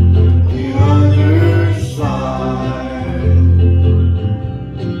on the other side.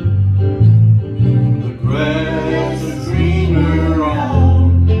 The grass is greener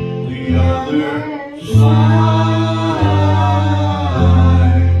on the other side.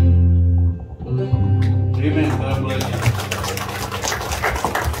 Amen. God bless you.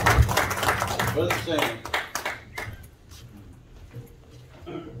 Brother Sam.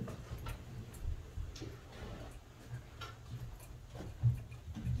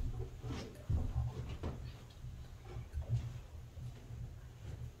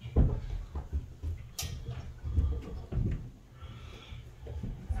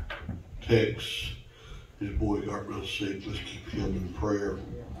 Tex, his boy got real sick. Let's keep him in prayer.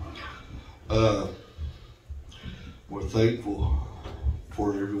 We're thankful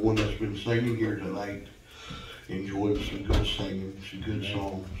for everyone that's been singing here tonight. Enjoyed some good singing, some good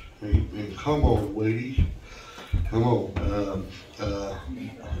songs. And come on, ladies. Come on.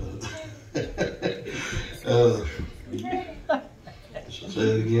 Say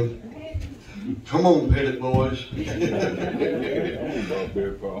it again. Come on, Pettit boys.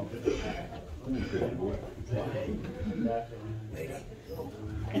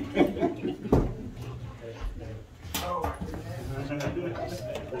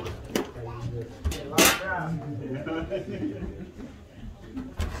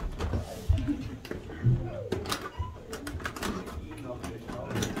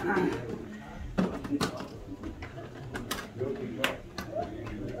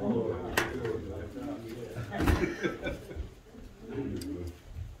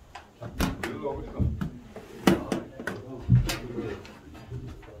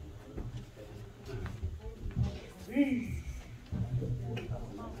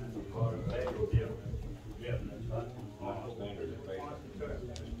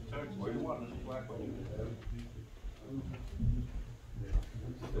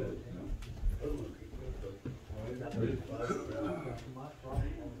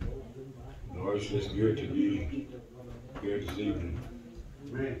 Lord, it's just good to be here this evening.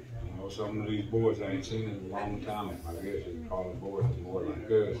 You know, some of these boys I ain't seen in a long time. I guess you call them boys more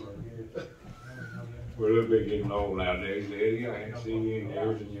like us. We're a little bit getting old nowadays. Eddie, I ain't seen you in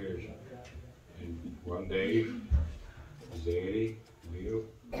years and years. And one day, is Eddie, Neil.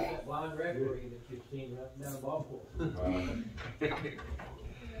 That blind referee that you've seen right down the ball court.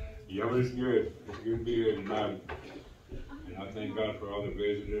 Yeah, but it's good. It's good to be here tonight. And I thank God for all the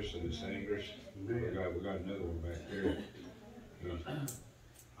visitors and the singers. We got another one back there. I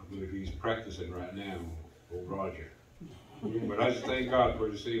believe he's practicing right now, old Roger. But I just thank God for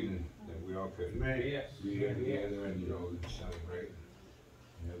this evening that we all could be here together and celebrate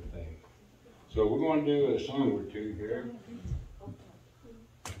and everything. So we're going to do a song or two here.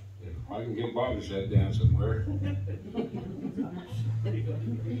 If I can get Bobby set down somewhere. I might have to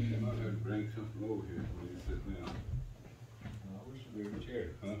bring something over here when you sit down.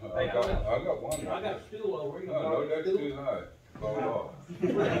 I got one. I got a stool over here. No, that's too high. Fall off.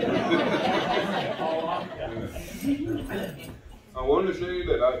 I want to say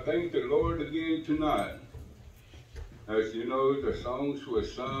that I thank the Lord again tonight. As you know, the songs were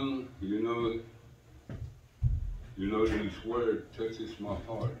sung, you know these words touches my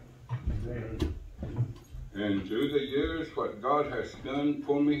heart. And through the years, what God has done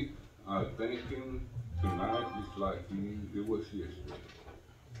for me, I thank Him tonight is like it was yesterday.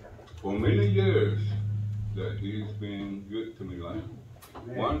 For many years that He's been good to me. Like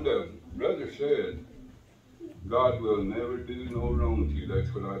one day, brother said, God will never do no wrong to you.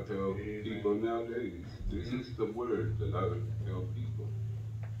 That's what I tell people nowadays. This is the word that I tell people.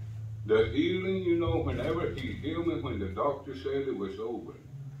 The healing, you know, whenever He healed me, when the doctor said it was over.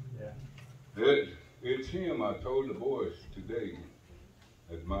 It's Him. I told the boys today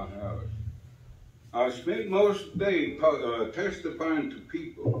at my house. I spent most of the day testifying to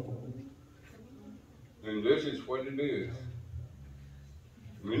people. And this is what it is.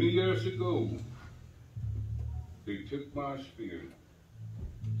 Many years ago, He took my spirit.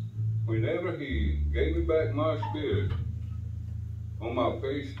 Whenever He gave me back my spirit, on my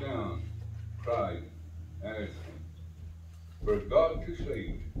face down, crying, asking for God to save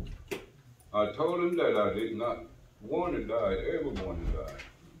me. I told Him that I did not want to die, ever want to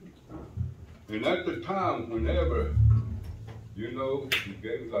die. And at the time, whenever, you know, He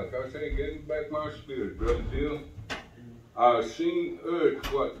gave, like I say, gave me back my spirit, Brother Bill, I seen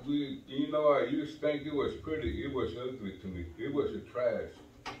earth, what we, you know, I used to think it was pretty, it was ugly to me. It was a trash,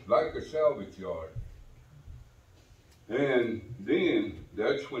 like a salvage yard. And then,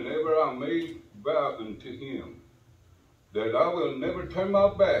 that's whenever I made vow unto Him, that I will never turn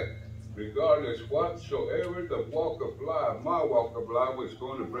my back, regardless whatsoever the walk of life, my walk of life was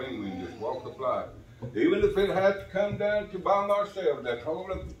going to bring me, this walk of life. Even if it had to come down to by myself, that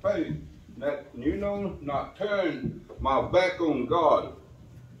hold of the faith, that, you know, not turn my back on God.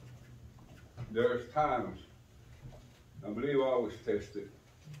 There's times, I believe I was tested.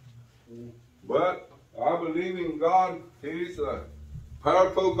 But I believe in God. He's a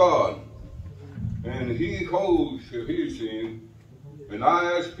powerful God. And He holds His end. And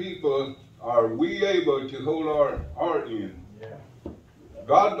I ask people, are we able to hold our end?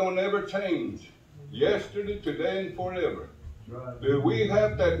 God don't ever change. Yesterday, today, and forever. Do we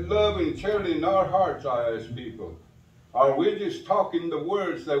have that love and charity in our hearts, I ask people? Are we just talking the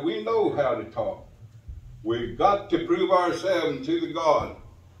words that we know how to talk? We've got to prove ourselves to the God.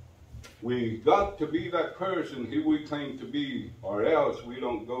 We've got to be that person who we claim to be, or else we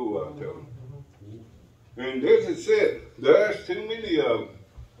don't go, I tell them. And this is it. There's too many of them.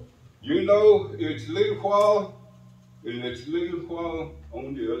 You know, it's a little while, and it's a little while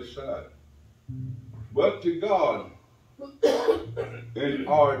on the other side. But to God, and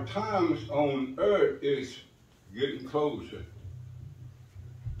our times on earth is getting closer.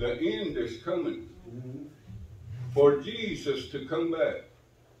 The end is coming. For Jesus to come back.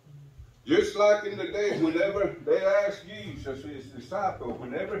 Just like in the days whenever they asked Jesus, His disciple,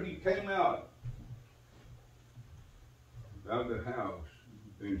 whenever He came out of the house,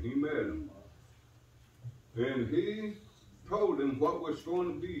 and He met him. And He told him what was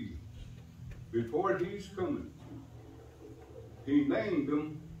going to be before He's coming. He named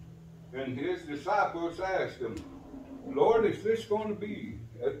them, and His disciples asked Him, Lord, is this going to be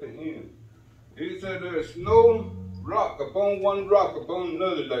at the end? He said, there's no rock upon one rock upon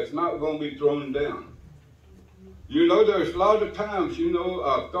another that's not going to be thrown down. You know, there's a lot of times, you know,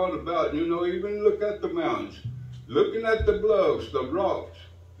 I've thought about, you know, even look at the mountains, looking at the bluffs, the rocks,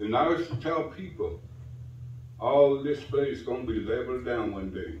 and I used to tell people, all this place is going to be leveled down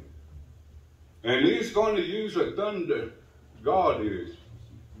one day. And He's going to use a thunder, God is,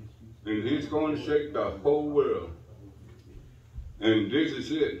 and He's going to shake the whole world. And this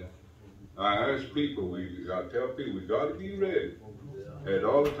is it. I ask people, I tell people, we got to be ready at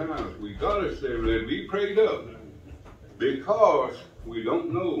all times. We got to stay ready, be prayed up, because we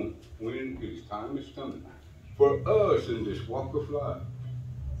don't know when His time is coming for us in this walk of life.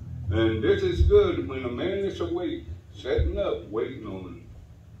 And this is good when a man is awake, setting up, waiting on Him.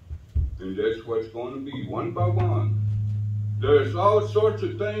 And that's what's going to be, one by one. There's all sorts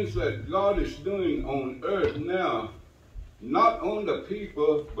of things that God is doing on earth now. Not on the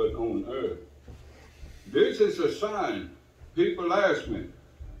people, but on earth. This is a sign. People ask me,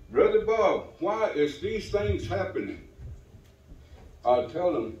 Brother Bob, why is these things happening? I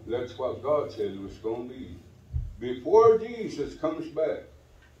tell them that's what God said it was going to be. Before Jesus comes back,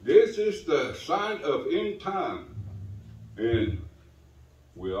 this is the sign of end time. And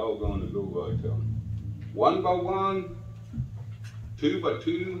we're all going to go, I tell them. One by one, two by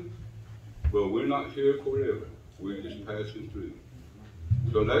two, but we're not here forever. We're just passing through.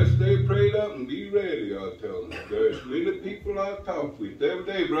 So let's stay prayed up and be ready, I'll tell them. There's little people I talk with every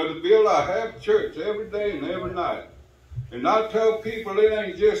day. Brother Bill, I have church every day and every night. And I tell people it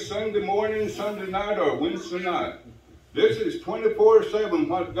ain't just Sunday morning, Sunday night, or Wednesday night. This is 24/7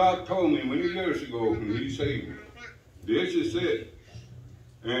 what God told me many years ago when He saved me. This is it.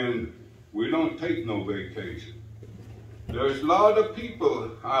 And we don't take no vacation. There's a lot of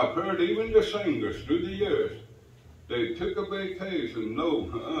people, I've heard even the singers through the years, they took a vacation.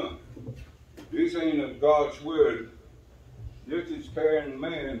 No, this ain't of God's word. This is carrying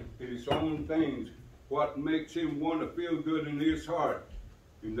man his own things, what makes him want to feel good in his heart.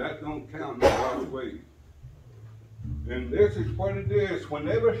 And that don't count in God's way. And this is what it is.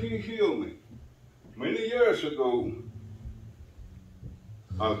 Whenever He healed me, many years ago,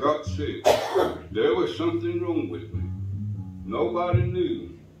 I got sick. There was something wrong with me. Nobody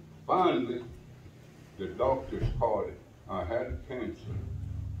knew. Finally, the doctors caught it. I had cancer.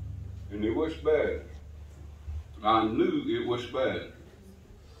 And it was bad. I knew it was bad.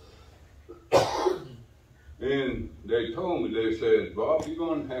 And they told me, they said, Bob, you're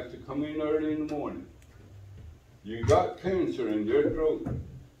going to have to come in early in the morning. You got cancer in your throat.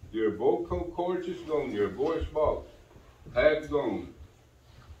 Your vocal cords is gone. Your voice box half gone.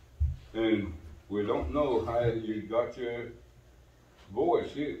 And we don't know how you got your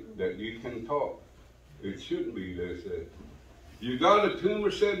voice here, that you can talk. It shouldn't be, they said. You got a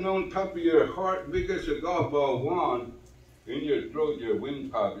tumor sitting on top of your heart, big as a golf ball wand, in your throat, your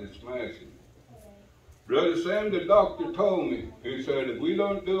windpipe is smashing. Brother Sam, the doctor told me, he said, if we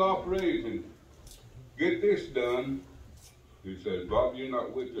don't do operation, get this done. He said, Bob, you're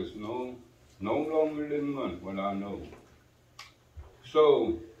not with us no longer than a month, when I know.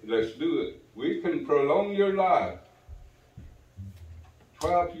 So, let's do it. We can prolong your life.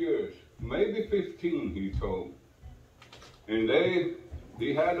 12 years, maybe 15, he told me. And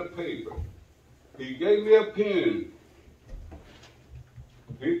he had a paper. He gave me a pen.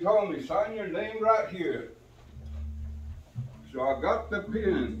 He told me, sign your name right here. So I got the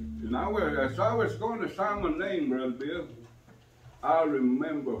pen, and as I was going to sign my name, Brother Bill, I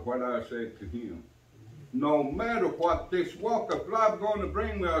remember what I said to him. No matter what this walk of life going to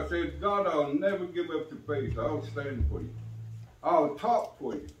bring me, I said, God, I'll never give up the faith. I'll stand for you. I'll talk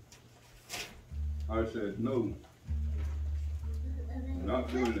for you. I said, no,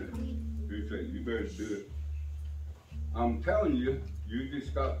 not doing it. He said, you better do it. I'm telling you, you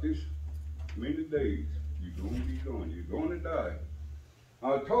just got this many days. You're going to be gone. You're going to die.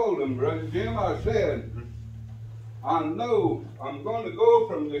 I told him, Brother Jim, I said, I know I'm going to go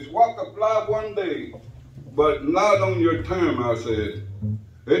from this walk of life one day, but not on your term, I said.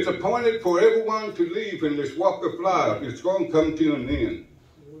 It's appointed for everyone to leave in this walk of life. It's going to come to an end.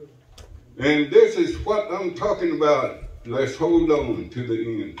 And this is what I'm talking about. Let's hold on to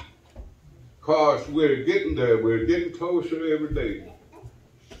the end. Because we're getting there. We're getting closer every day.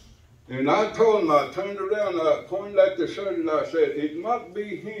 And I told him, I turned around, I pointed at the surgeon, I said, it might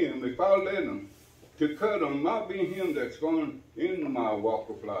be him, if I let him, to cut him, might be him that's going into my walk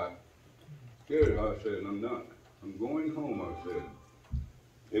of life. Here, I said, I'm not. I'm going home, I said.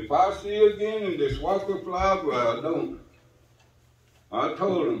 If I see you again in this walk of life, well, I don't. I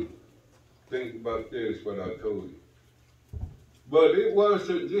told him, think about this, what I told you. But it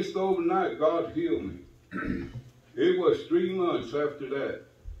wasn't just overnight God healed me. It was 3 months after that.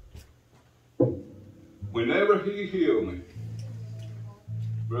 Whenever He healed me,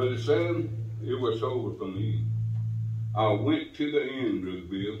 Brother Sam, it was over for me. I went to the end, Brother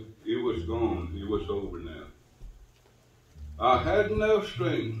Bill. It was gone. It was over now. I had enough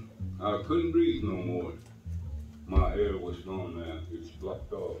strength. I couldn't breathe no more. My air was gone now. It's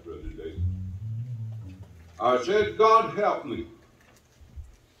blocked off, Brother David. I said, God help me.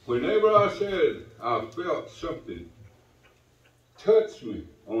 Whenever I said I felt something touch me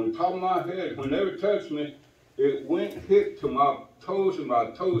on top of my head, whenever it touched me, it hit to my toes, and my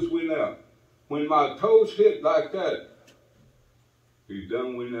toes went out. When my toes hit like that, He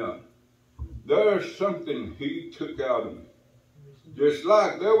done went out. There's something He took out of me. Just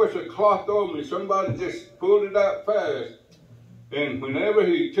like there was a cloth over me, somebody just pulled it out fast, and whenever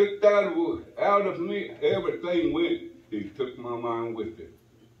He took that out of me, everything went. He took my mind with it.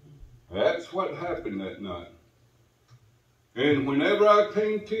 That's what happened that night. And whenever I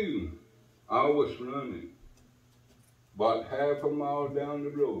came to, I was running about half a mile down the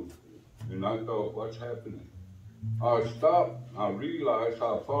road. And I thought, what's happening? I stopped. I realized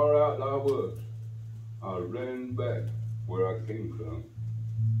how far out I was. I ran back where I came from.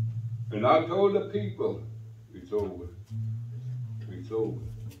 And I told the people, it's over. It's over.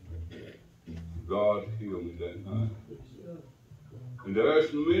 God healed me that night. And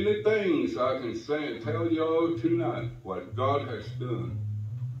there's many things I can say and tell y'all tonight what God has done.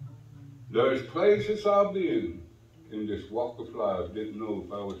 There's places I've been in this walk of life, didn't know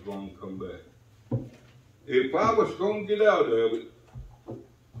if I was going to come back. if I was going to get out of it,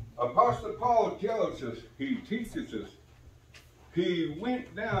 Apostle Paul tells us, he teaches us, he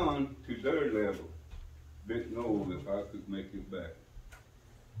went down to their level. Didn't know if I could make it back.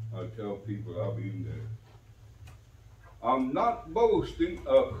 I tell people I've been there. I'm not boasting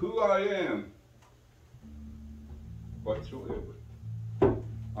of who I am whatsoever.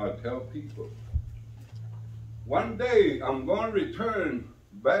 I tell people, one day I'm going to return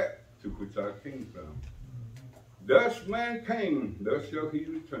back to which I came from. Thus man came, thus shall he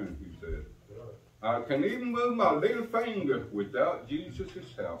return, he said. I can even move my little finger without Jesus'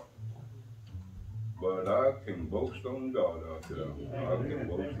 help. But I can boast on God, I tell you. I can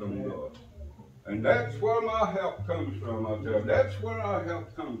boast on God. And that's where my help comes from, I tell you. That's where our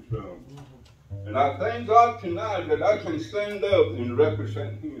help comes from. And I thank God tonight that I can stand up and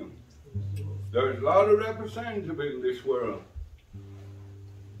represent Him. There's a lot of representatives in this world.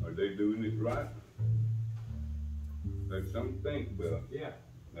 Are they doing it right? Let some think about. Yeah.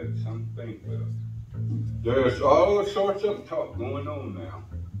 Let some think about. There's all sorts of talk going on now.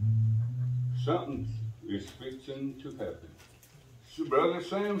 Something is fixing to happen. So Brother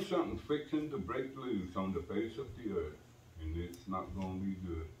Sam, something's fixing to break loose on the face of the earth. And it's not going to be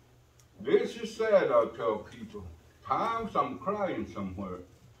good. This is sad, I tell people. Times I'm crying somewhere.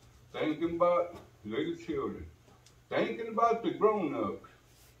 Thinking about little children. Thinking about the grown-ups.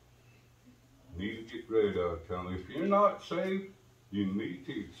 Need to get ready, I tell them. If you're not saved, you need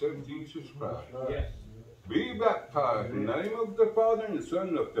to accept Jesus Christ. Yes. Be baptized in the name of the Father and the Son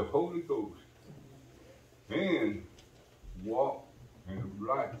and of the Holy Ghost. And walk in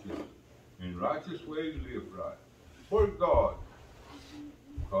righteous way to live right. For God.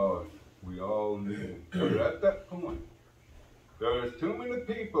 Because we all need Him. We're at that point. There's too many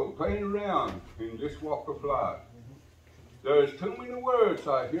people playing around in this walk of life. There's too many words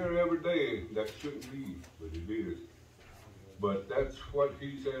I hear every day that shouldn't be, but it is. But that's what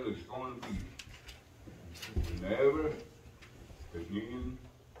He said it's going to be. Whenever the end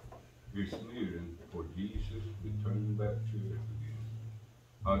is nearing for Jesus to turn back to earth again.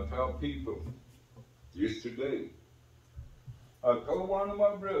 I tell people, just today, I told one of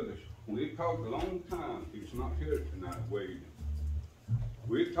my brothers, we talked a long time, he's not here tonight waiting.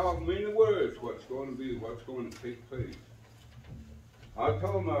 We talked many words, what's going to be, what's going to take place. I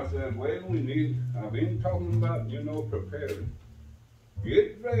told him, I said, well, I've been talking about, preparing.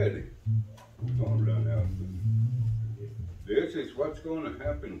 Get ready. We're going to run out of food. This is what's going to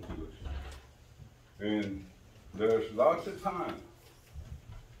happen to us. And there's lots of time.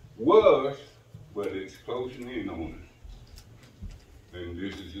 Was, but it's closing in on us. And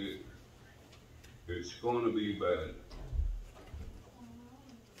this is it. It's going to be bad.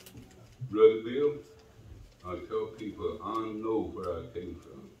 Brother Bill, I tell people, I know where I came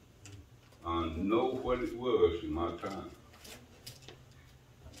from. I know what it was in my time.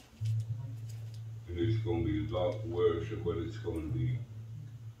 And it's going to be a lot worse than what it's going to be.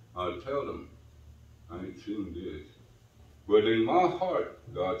 I tell them, I ain't seen this. But in my heart,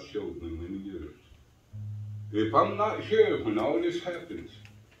 God showed me many years. If I'm not here when all this happens,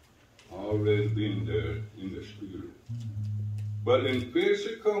 I've already been there in the spirit. But in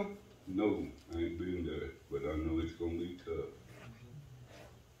physical, no, I ain't been there. But I know it's going to be tough.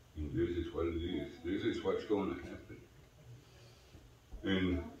 And this is what it is. This is what's going to happen.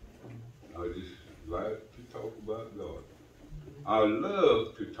 And I just like to talk about God. I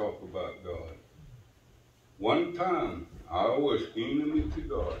love to talk about God. One time, I was enemy to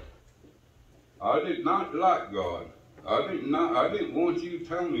God. I did not like God. I didn't want you to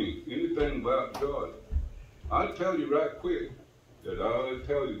tell me anything about God. I'd tell you right quick that I'll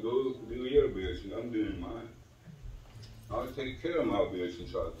tell you, go do your business, I'm doing mine. I'll take care of my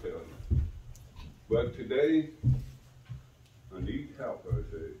business, I'll tell you. But today, I need help, I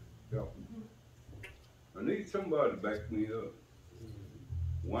say, help me. I need somebody to back me up.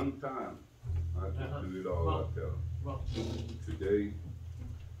 One time, I just do it all, I tell them. Today,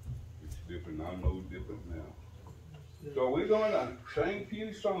 it's different. I know different now. So we're going to sing a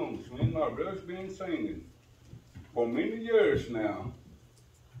few songs. Me and my brother's been singing for many years now.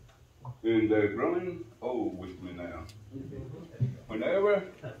 And they're growing old with me now. Whenever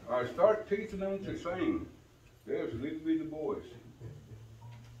I start teaching them to sing, there's little bitty boys.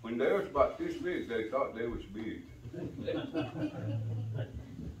 When they was about this big, they thought they was big.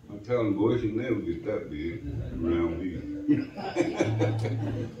 I'm telling boys, you never get that big around me.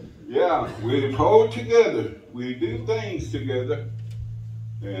 Yeah, we hold together. We do things together.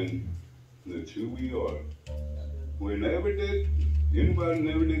 And that's who we are. Anybody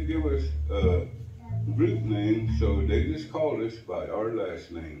never did give us a group name, so they just called us by our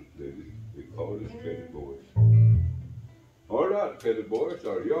last name. They just We call us Petty Boys. All right, Petty Boys,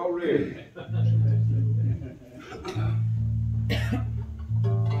 are y'all ready?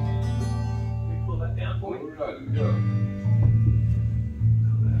 Pull that down for you. All right,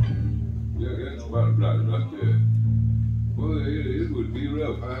 yeah, that's about right there. Well, it would be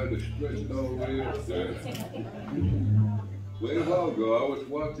rough. I had to stretch it all the way up there. Well, a while ago, I was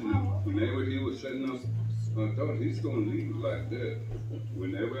watching him. Whenever he was setting up, I thought he's going to leave like that.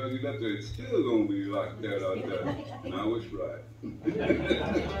 Whenever I get up there, it's still going to be like that out there. Now it's right.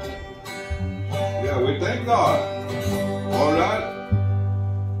 Yeah, we thank God. All right.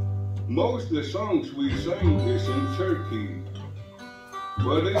 Most of the songs we sing is in church key.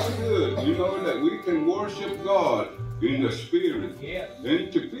 But it's good, you know, that we can worship God in the Spirit. Yes.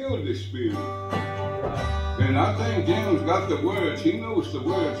 And to feel the Spirit. And I think Jim's got the words. He knows the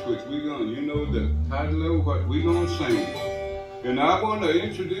words which we're going to, you know, the title of what we're going to sing. And I want to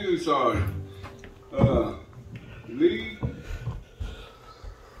introduce our lead.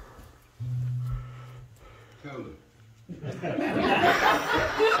 Tell her.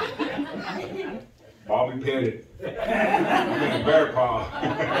 Bobby Pettit. Bear paw.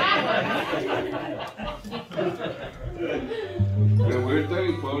 And we're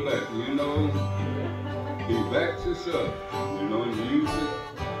thankful that, you know, he backs us up, you know, in music.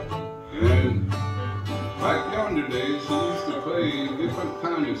 And back yonder days, he used to play different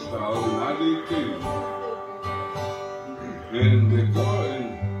kind of styles, and I did too. And before,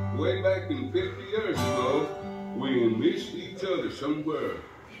 and way back in 50 years ago, we missed each other somewhere.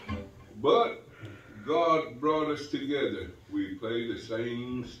 But God brought us together. We play the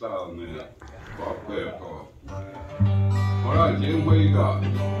same style now. Pop there, Paul. All right, Jim, what you got?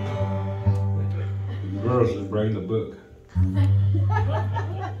 The girls just bring the book.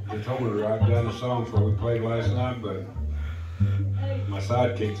 They told me to write down the songs what we played last night, but my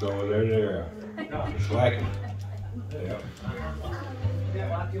sidekicks over there, they're slacking. Yeah.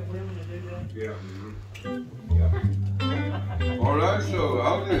 Yeah. Yeah. All right, so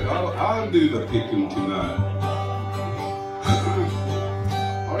I'll do the picking tonight.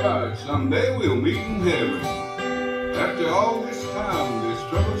 All right, someday we'll meet in heaven. After all this time, this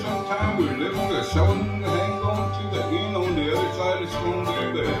troublesome time we're living, there's someone to hang on to the end on the other side is going to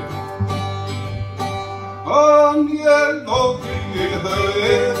be there. On the end of the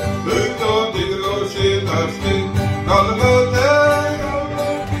head, who's going to take a little shit of skin? Gonna go down,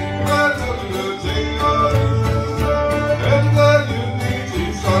 right up to the sea. And then you need to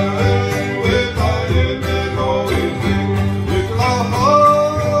silence with my head and all in me. You can all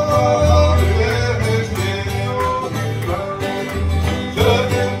hold the head skin.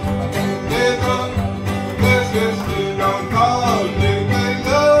 Shut it, get up, let's get still down, call it, make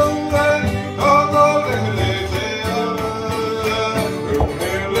love, and all over the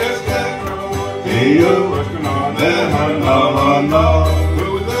let's get you. No.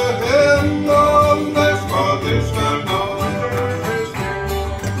 With the hand on, let's call this time on.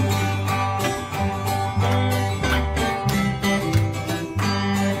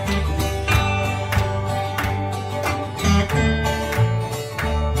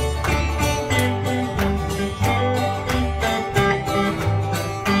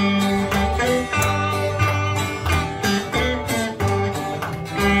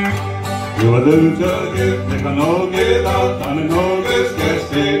 You will lose again, they can all get out, and no gets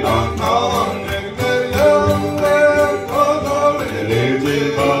guessing on town. The young man goes on, and it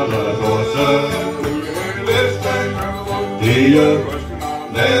is but a horse. Dear,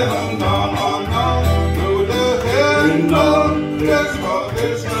 they have none on now. To the hand on, let's call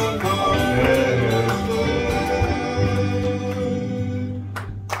this time on.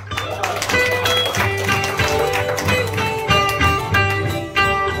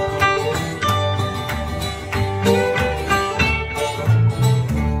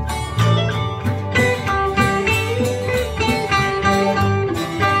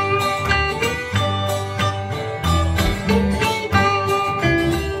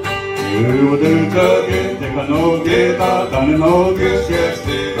 You will do it again, they can all get out, and no gets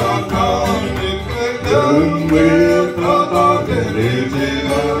guessing on town. With the dog, and it's in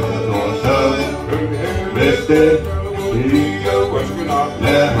the horse. Rested, you question of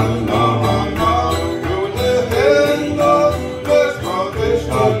them, no. With the hand of the Scottish,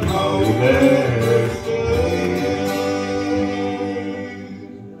 not no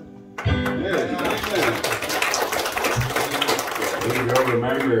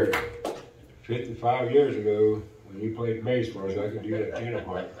Remember 55 years ago when you played bass for us, I could do that tenor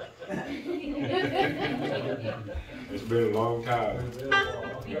part. It's been a long time.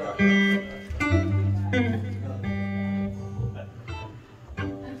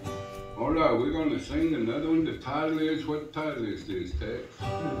 All right, we're going to sing another one. The title is, what the title is this text?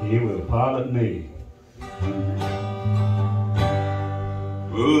 He will pilot me.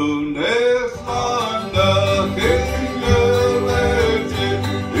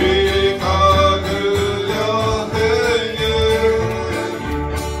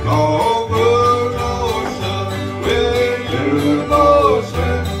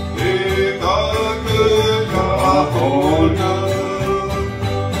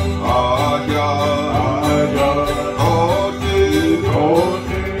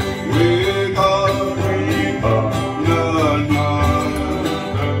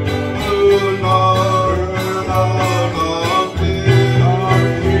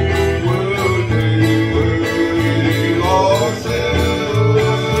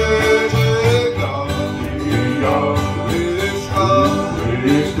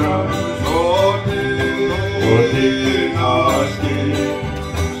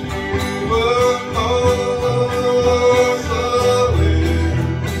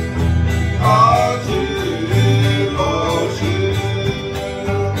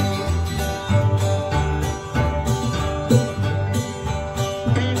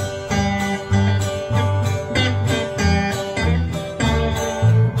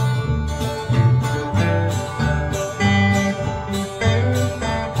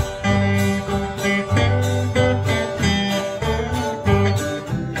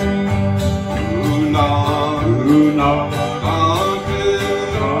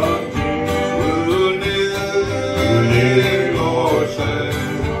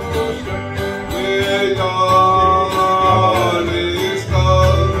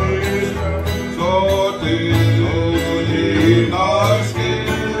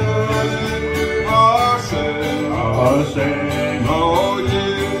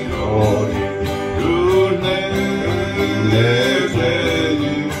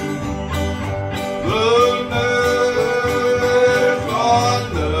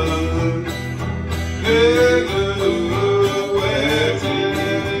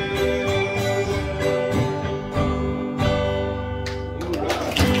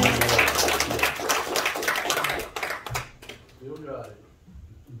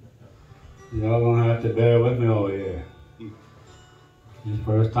 Y'all gonna have to bear with me over here. This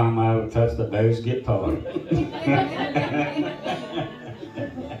first time I ever touched the bass guitar.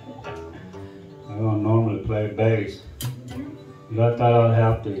 I don't normally play bass. But I thought I'd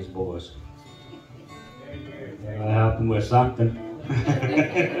help these boys. I'd help them with something.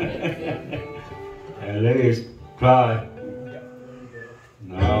 At least try.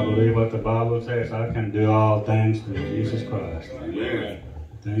 Now I believe what the Bible says. I can do all things through Jesus Christ. Amen.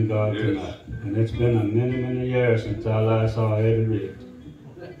 Thank God tonight. And it's been a many, many years since I last saw Eddie Reed.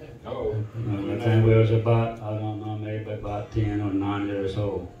 Oh. I think we was about, I don't know, maybe about 10 or 9 years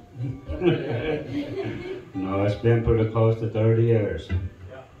old. No, it's been pretty close to 30 years.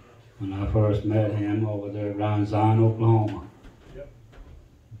 When I first met him over there around Zion, Oklahoma.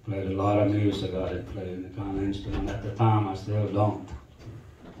 Played a lot of music. I didn't play any kind of instrument at the time. I still don't.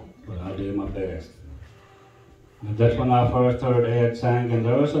 But I did my best. But that's when I first heard Ed sing, and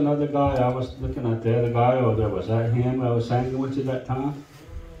there was another guy. I was looking at the other guy over there. Was that him that was singing with you that time?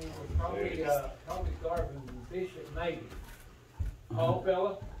 Probably Garvin, Bishop, maybe. Tall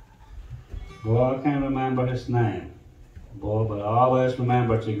fella. Boy, I can't remember his name. Boy, but I always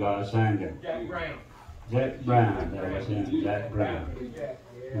remember you guys singing. Jack Brown. Jack Brown, that was him. Jack Brown. Jack,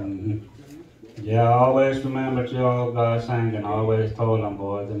 yeah. Mm-hmm. Yeah, I always remembered you all guys singing. I always told them,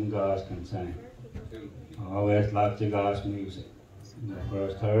 boy, them guys can sing. I always liked you guys' music. When I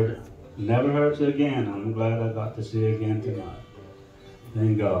first heard it. Never heard you again. I'm glad I got to see you again tonight.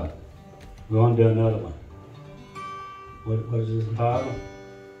 Thank God. We're going to do another one. What is this title?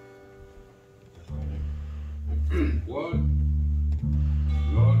 What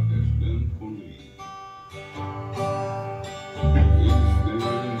God has done for me. It's been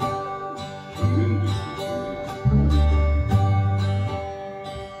tremendous for me.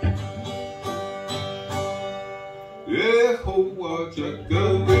 Yehovah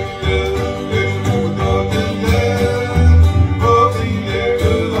Jacob.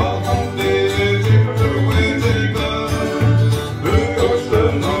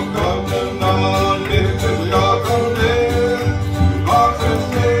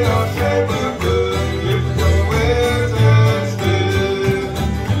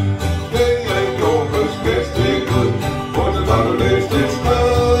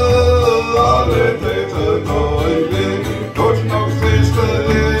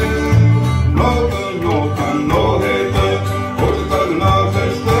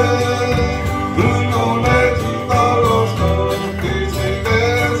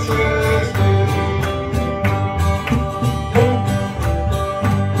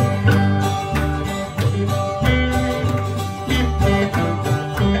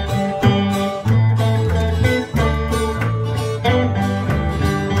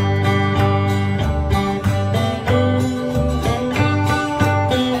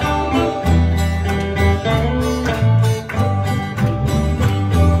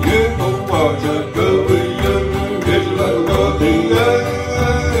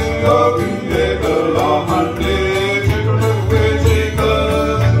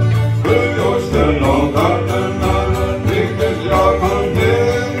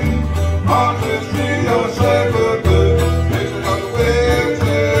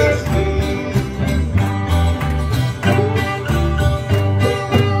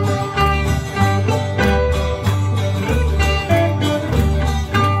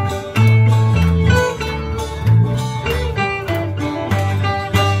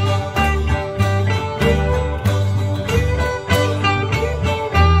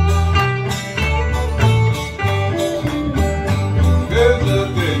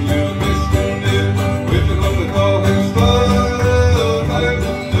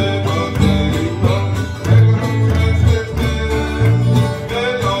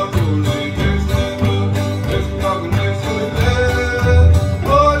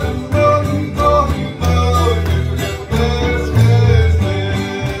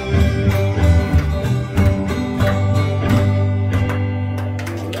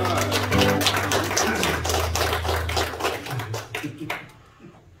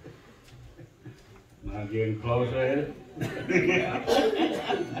 Now getting closer, Eddie.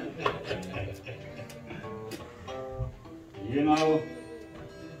 You know,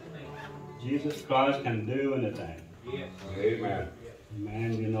 Jesus Christ can do anything. Yes. Amen.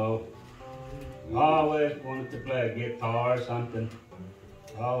 Man, you know, I always wanted to play a guitar or something.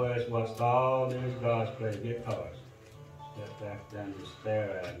 I always watched all these guys play guitars. Step back there and just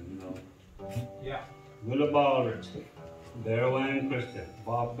stare at them, you know. Yeah. Willa Baldridge, Barry Wayne Christian,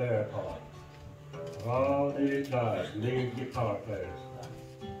 Bob Barricott. All these guys, lead guitar players,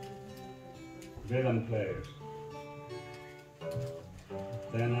 rhythm players.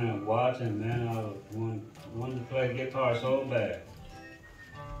 Then I'm watching, man, I wanted to play guitar so bad.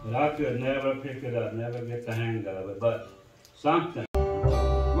 But I could never pick it up, never get the hang of it, but something.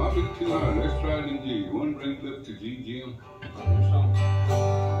 Might be too hard. Let's try it in G. You want to bring it up to G, Jim?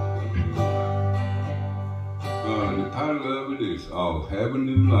 The title of it is I'll Have a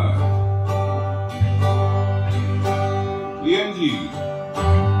New Life. In G.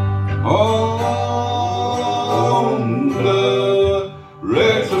 On the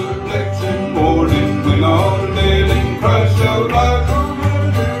resurrection morning when all the dead in Christ shall rise.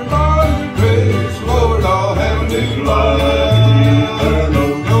 Praise the Lord, I'll have a new life.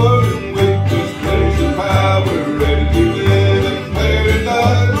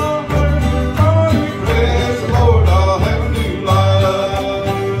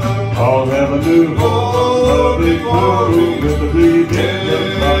 New lovely glory with the redemption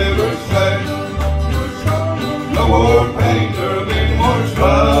never sad. No more pain, there'll be more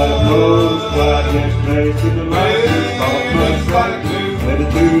strife. Knows God has placed in the light. All much like new. Let it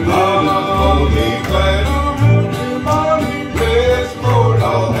do I'll be glad. Praise the Lord,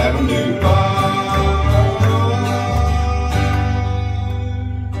 I'll have a new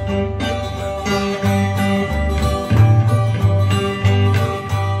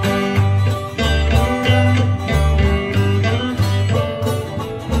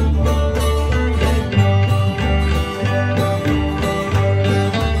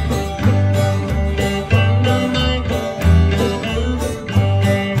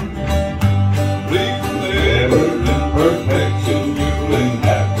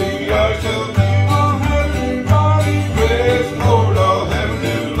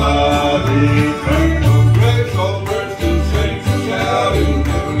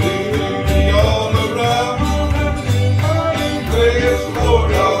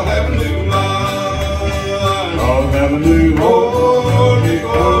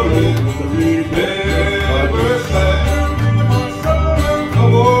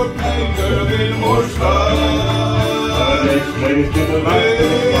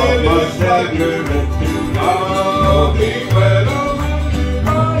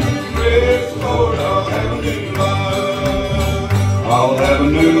life. I'll have a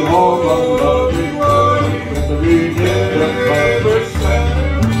new home of lovely glory with the redemption never sad.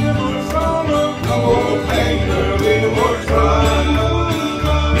 No more pain, there'll be more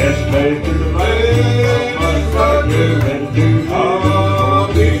strife. Yes, faith in the light, much like you and do. I'll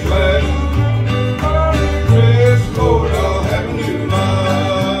be glad. Yes, Lord, I'll have a new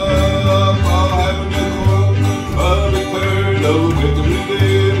life. I'll have a new home, lovely third of with the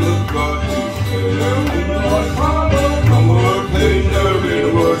redeemed of God to share. No more pain, there'll be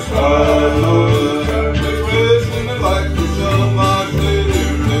more strife. Just rest in the light for some might later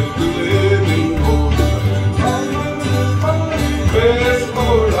live to live in hope. Yes,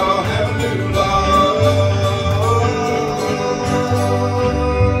 Lord, I'll have a new life.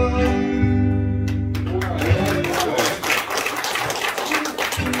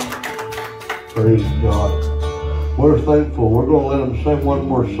 Praise God. We're thankful. We're going to let them sing one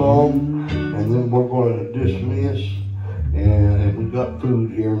more song, and then we're going to dismiss. And we got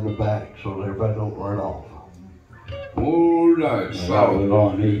food here in the back, so everybody don't run off. All right, so we're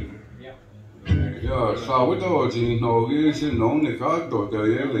going to eat. Ja, så då till Norge så någon då det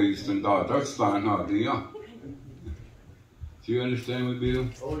är liksom där Dutchland hade ja. Do you understand me, Bill?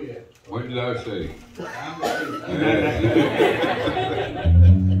 Oh yeah. What did I say?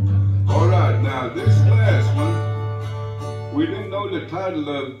 All right, now this last one, we didn't know the title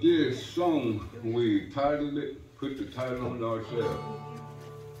of this song. We titled it, put the title on it ourselves.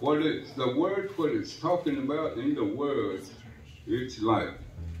 What it's the word, what it's talking about in the words, it's like.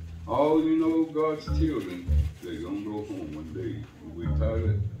 All you know, God's children, they're gonna go home one day. We titled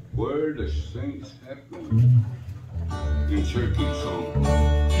it, Where the Saints Have Gone, in Turkey song.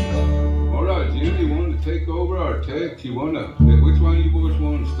 All right, Jim, you want to take over our text? You want to, which one of you boys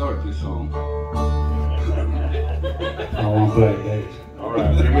want to start this song? I want to play bass. All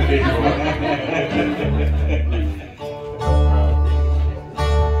right, here we go.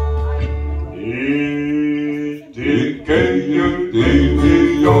 Yeah.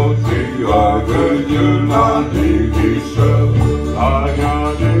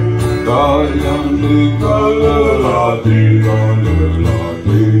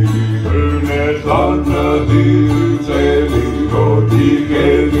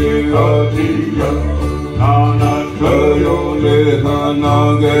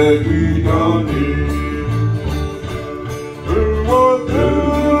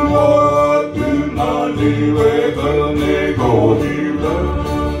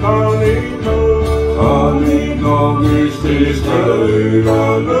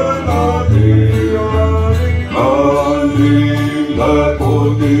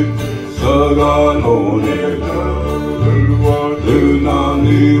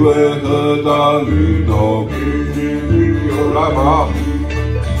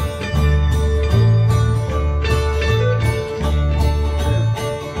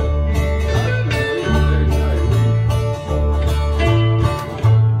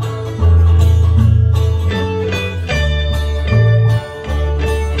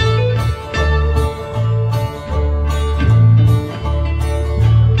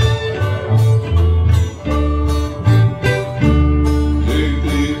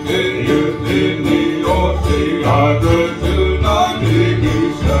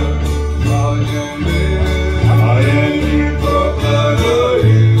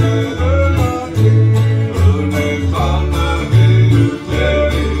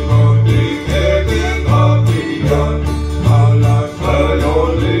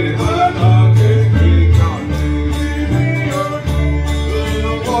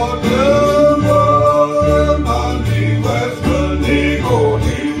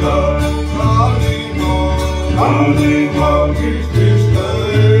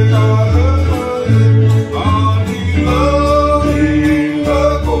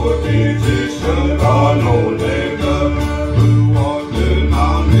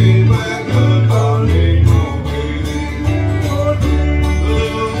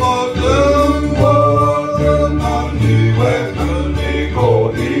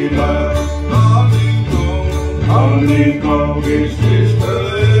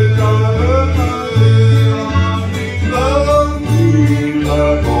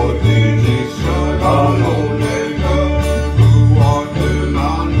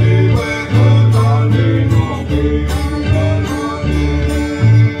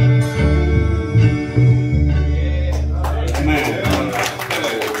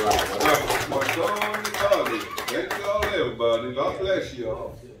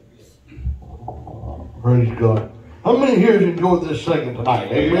 Praise God. How many here has enjoyed this singing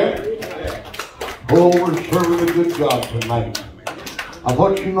tonight? Amen? Oh, we're serving a good God tonight. I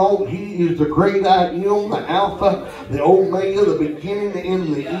want you to know He is the great I am, the Alpha, the Omega, the beginning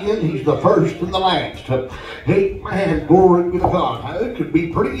and the end. He's the first and the last. Amen. Glory be to God. It could be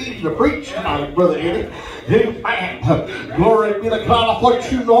pretty easy to preach tonight, Brother Eddie. Amen. Glory be to God. I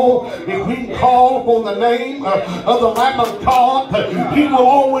want you to know if we can call upon the name of the Lamb of God, He will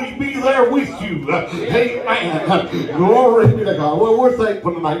always be there with you. Amen. Glory be to God. Well, we're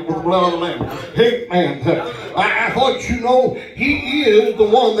thankful tonight for the blood of the Lamb. Amen. I want you to know He is the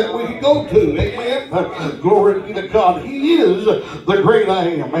one that we can go to. Amen. Glory be to God. He is the great I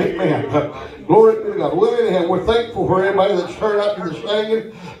am. Amen. Glory be to God. Well, anyhow, we're thankful for everybody that's turned out to the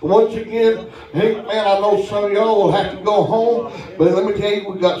singing. Once again, amen, I know some of y'all will have to go home, but let me tell you,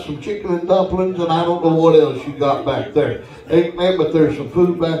 we got some chicken and dumplings, and I don't know what else you got back there. Amen, but there's some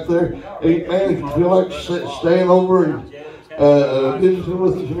food back there. Amen, if you feel like staying over and visiting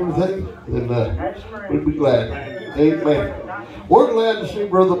with us and everything, then we'd be glad. Amen. We're glad to see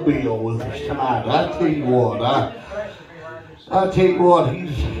Brother Bill with us tonight. I tell you what,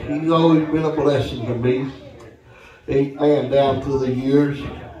 he's always been a blessing to me. Amen. Down through the years.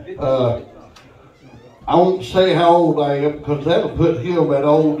 I won't say how old I am because that'll put him at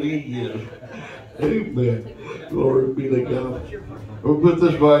old he is. Amen. Glory be to God. We'll put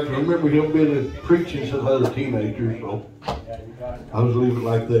this way, I can remember him being preaching since I was a teenager, so I'll just leave it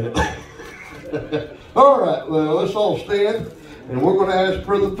like that. All right, well, let's all stand, and we're going to ask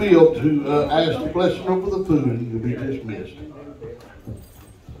Brother Bill to ask the blessing over the food, and you'll be dismissed.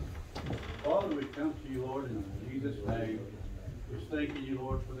 Father, we come to you, Lord, in Jesus' name. Just thanking you,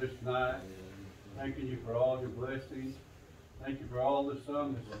 Lord, for this night. Thanking you for all your blessings. Thank you for all the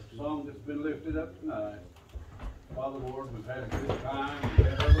song that's been lifted up tonight. Father, Lord, we've had a good time. We've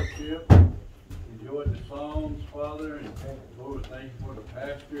had fellowship. Enjoyed the songs, Father. And Lord, thank you for the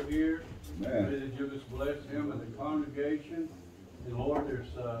pastor here. Pray that you'll just bless him and the congregation. And Lord, as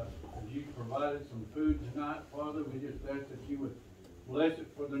you provided some food tonight, Father, we just ask that you would bless it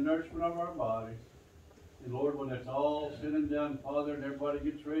for the nourishment of our bodies. And Lord, when it's all said and done, Father, and everybody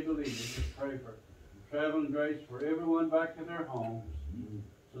gets ready to leave, we just pray for traveling grace for everyone back to their homes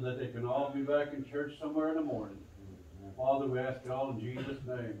so that they can all be back in church somewhere in the morning. Father, we ask it all in Jesus'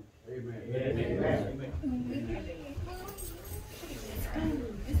 name. Amen. Amen.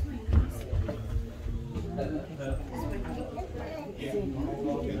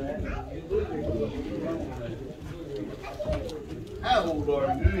 How old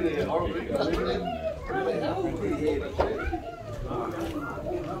are you? Are we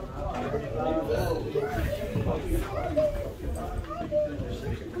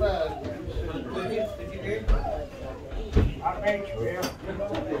I bet you will.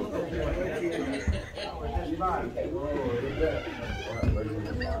 That was just fine.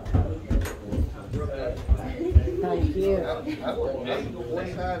 Thank you. I wouldn't name the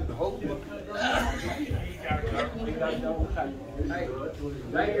one side the whole one. Hey,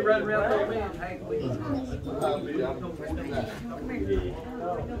 thank you, running around for a minute.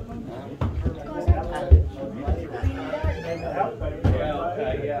 Hey, yeah,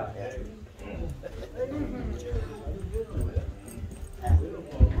 okay, yeah.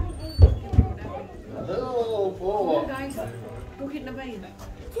 Oh, Come on, boy. guys. Go get in the van.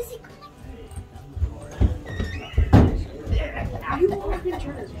 You walk in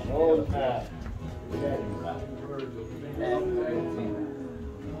church. All the time.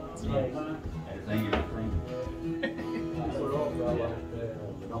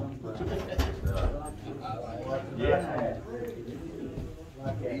 Yeah.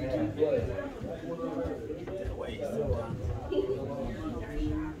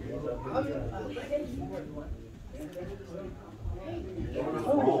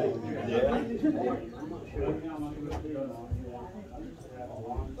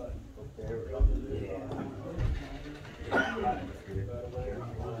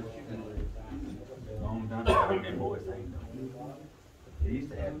 Long time ago, them boys ain't. They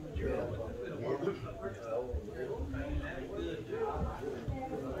used to have Gerald.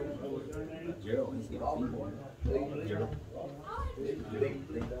 Gerald, he's got a few more. Gerald. He's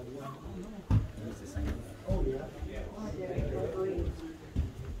the same.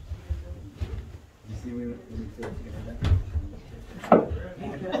 You see when he said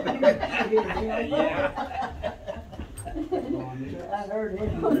I heard him.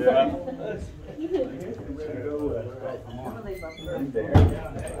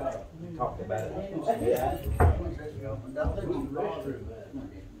 Talked about it.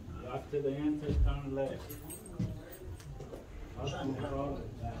 Up to the end, just turn left.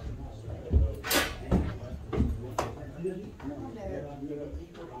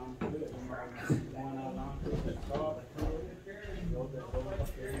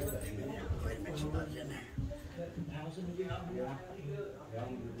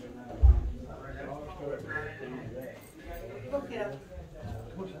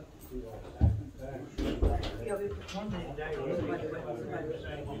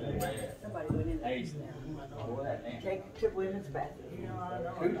 Somebody went in there. Take to women's bathroom.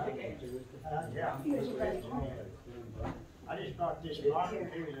 Yeah. I just bought this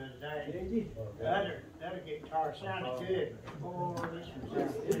modern too the other day. The other guitar sounded good. Oh,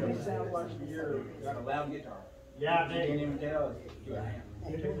 this one sounded worse than yours. Got a loud guitar. Yeah, I You can't did. even tell.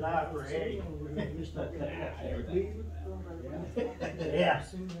 Too loud for Eddie. Yeah.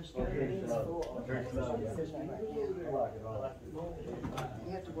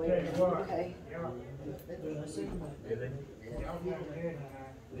 You have to wait. Okay.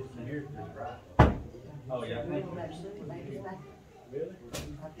 Oh, yeah.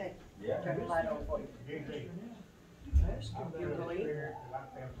 Okay. Yeah. Turn the light on for you. You believe?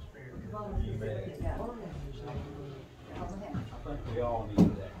 We all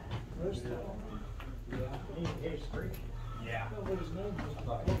need that. Yeah.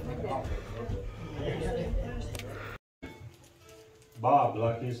 Bob,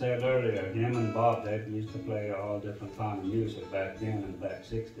 like you said earlier, him and Bob, they used to play all different kind of music back then in the back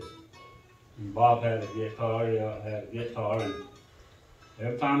 60s. And Bob had a guitar, and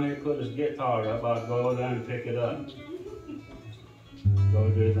every time he put his guitar up, I'd go there and pick it up. Go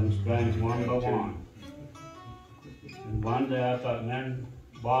do them strings one by one. And one day I thought, man,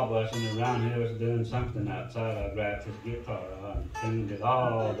 Bob wasn't around here, was doing something outside. I grabbed his guitar and tuned it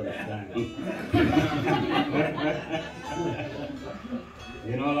all the strings.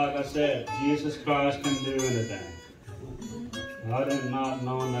 You know, like I said, Jesus Christ can do anything. I did not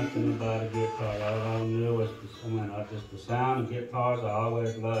know nothing about a guitar. All I knew was just the sound of guitars. I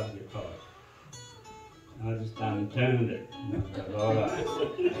always loved guitars. I just done tuned it. That's all right.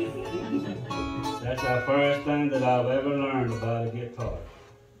 That's the first thing that I've ever learned about a guitar.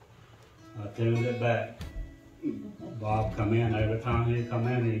 I tuned it back. Bob come in. Every time he come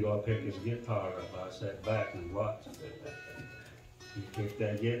in, he'd go pick his guitar up. I sat back and watched. He picked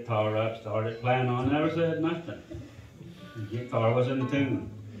that guitar up, started playing on, never said nothing. The guitar was in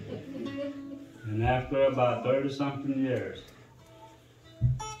tune. And after about 30-something years,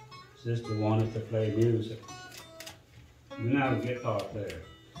 Sister wanted to play music. We didn't have a guitar player.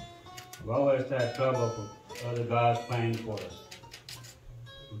 We always had trouble with other guys playing for us.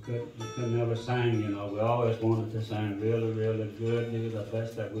 We could never sing, you know. We always wanted to sing really, really good, do the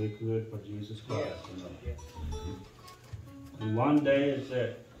best that we could for Jesus Christ, you know. And one day I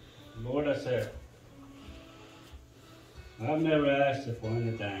said, Lord, I said, I've never asked you for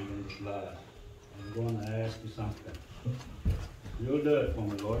anything in this life. I'm going to ask you something. You'll do it for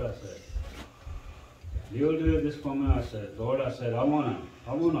me, Lord, I said. You'll do this for me, I said. Lord, I said, I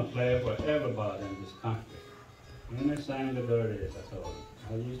wanna play for everybody in this country. Any singer there is, I told him.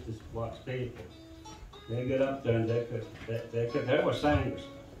 I used to watch people. They get up there and they were singers.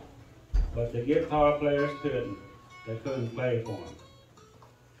 But the guitar players couldn't. They couldn't play for them.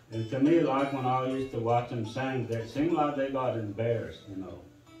 And to me, like when I used to watch them sing, they seemed like they got embarrassed, you know.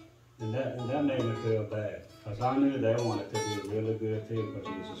 And that made me feel bad. Because I knew they wanted to be really good too for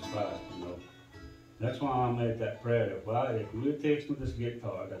Jesus Christ, you know. That's why I made that prayer. If you teach me this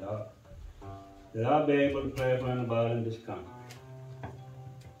guitar, that I'll be able to play for anybody in this country.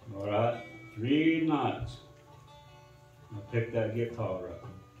 All right? 3 nights, I picked that guitar up.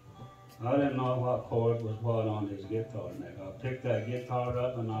 I didn't know what chord was what on this guitar neck. I picked that guitar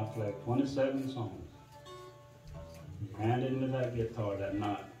up and I played 27 songs. He handed me that guitar that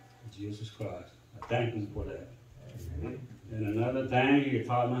night, Jesus Christ. I thank him for that. And another thing, he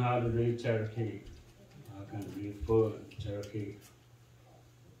taught me how to read Cherokee. I can read full Cherokee.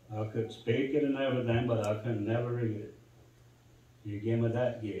 I could speak it and everything, but I could never read it. He gave me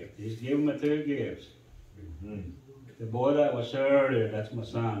that gift. He's given me 2 gifts. The boy that was here earlier, that's my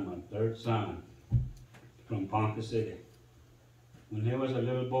son, my 3rd son, from Ponca City. When he was a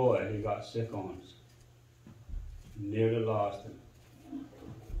little boy, he got sick on us. Nearly lost him.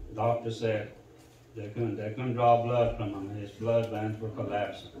 The doctor said they couldn't draw blood from him. His blood veins were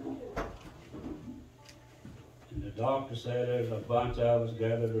collapsing. And the doctor said there's a bunch of us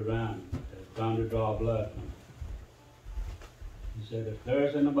gathered around. They're trying to draw blood from him. He said, if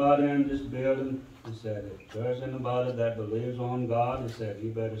there's anybody in this building, he said, if there's anybody that believes on God, he said,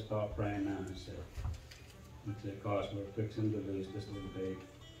 you better start praying now, he said. Because we're fixing to lose this little baby.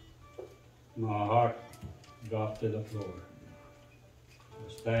 My heart dropped to the floor.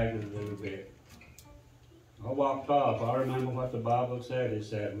 I staggered a little bit. I walked off. I remember what the Bible said. He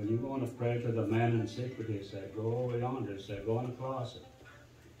said, when you want to pray to the man in secret, he said, go over yonder. He said, go in the closet.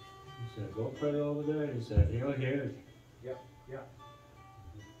 He said, go pray over there. He said, he'll hear you. Yep.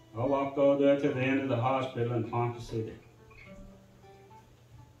 I walked over there to the end of the hospital in Ponca City.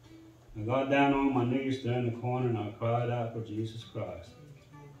 I got down on my knees there in the corner and I cried out for Jesus Christ.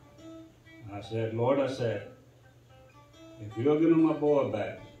 I said, Lord, I said, if you'll give me my boy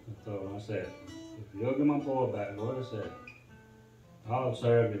back, I told him, I said, if you'll give my boy back, Lord, I said, I'll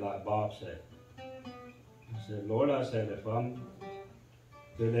serve you like Bob said. I said, Lord, I said, if I'm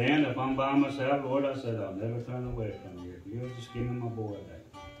to the end, if I'm by myself, Lord, I said, I'll never turn away from you. If you'll just give me my boy back.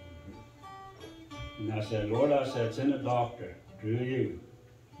 And I said, Lord, I said, send a doctor through you.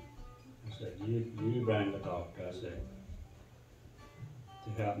 I said, you bring the doctor, I said,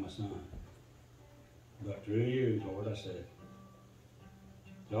 to help my son. But through you, Lord, I said.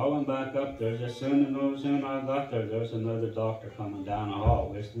 So I went back up there. Just soon I got there, there was another doctor coming down the hall,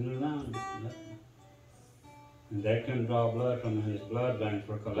 whistling around. And they couldn't draw blood from him. His blood veins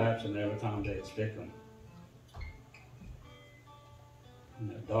were collapsing every time they'd stick him. And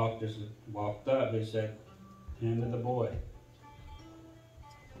the doctors walked up. He said, hand me the boy.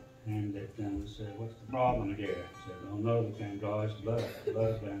 Handed it to him and said, what's the problem here? He said, oh no, we can't draw his blood. The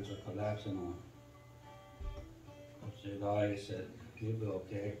blood veins are collapsing on him. I said, oh, he said, he'll be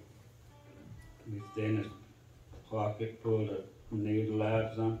okay. He stayed in his pocket, pulled a needle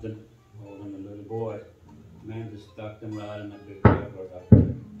out, something, holding the little boy. Man just stuck them right in the big river up there.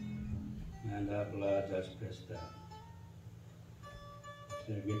 And that blood just pissed out.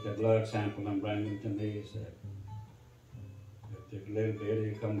 He said, get the blood sample and bring them to me, he said. Took a little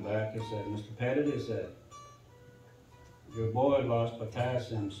bit, he come back, he said, Mr. Pettit, he said, your boy lost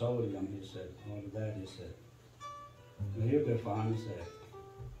potassium, sodium, he said, all of that, he said. Well, he'll be fine, he said.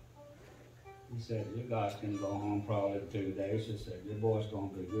 He said, you guys can go home probably 2 days, he said, your boy's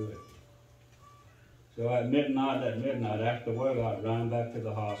going to be good. So at midnight after work, I'd run back to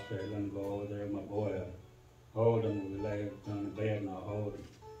the hospital and go over there with my boy. I'd hold him, we lay on the bed and I'd hold him.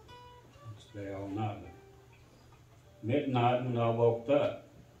 I'd stay all night. midnight when I woke up.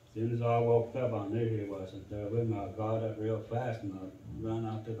 As soon as I woke up, I knew he wasn't there with me. I got up real fast and I ran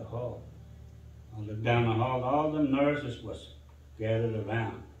out to the hall. I looked down the hall, all them nurses was gathered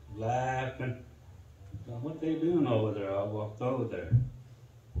around, laughing. I thought, what they doing over there? I walked over there.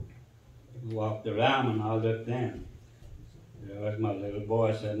 Walked around and I looked in. There was my little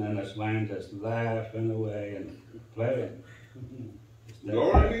boy sitting in the swing just laughing away and playing.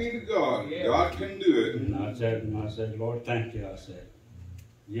 Glory be to God. God can do it. And I said, Lord, thank you, I said.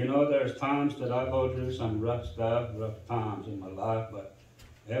 You know, there's times that I go through some rough stuff, rough times in my life, but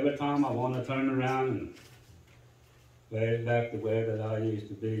every time I want to turn around and way back the way that I used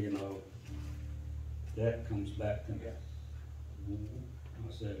to be, you know, that comes back to me.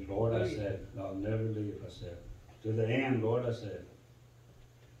 I said, Lord, I said, I'll never leave, I said. To the end, Lord, I said,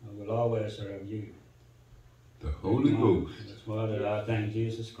 I will always serve you. The Holy Ghost. That's why that I thank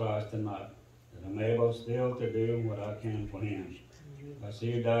Jesus Christ tonight, that I'm able still to do what I can for him. I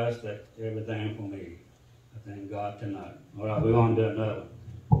see he does that everything for me. I thank God tonight. All right, we're going to do another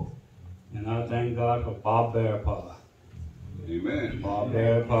one. And I thank God for Bob Bearpaw. Amen. Bob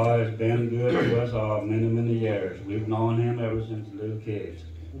Bearpaw has been good to us all many, many years. We've known him ever since little kids.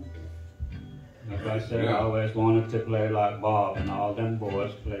 Like I said, I always wanted to play like Bob and all them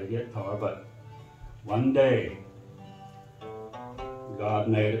boys play guitar, but one day, God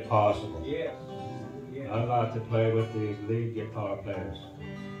made it possible. Yes. I like to play with these lead guitar players.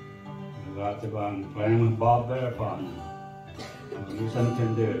 I like to go out and play with Bob Bearpaw now. Jesus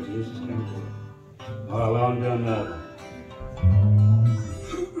can do it. Jesus can do it. All right, we're going to do another.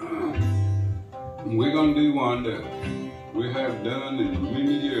 We're going to do one that we have done in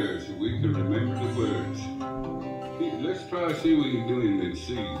many years so we can remember the words. Let's try to see what we can do in that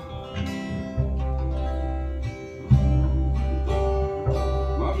C.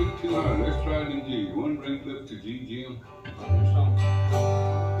 Might be too hard. Let's try it in G. You want to bring it up to G, Jim?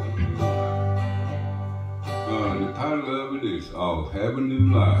 The title of it is I'll Have a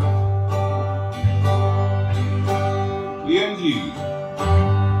New Life. In G.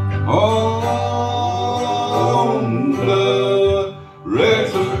 On the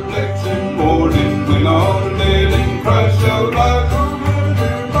resurrection morning when all the dead in Christ shall rise.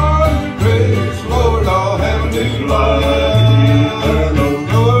 Praise the Lord, I'll have a new life. Eternal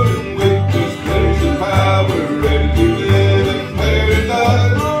joy and weakness, grace and power, ready to live in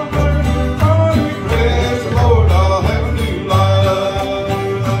paradise. Praise the Lord, I'll have a new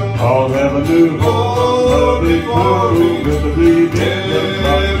life. I'll have a new glory, glory, with the redeemed.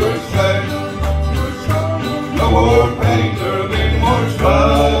 No more pain, serving more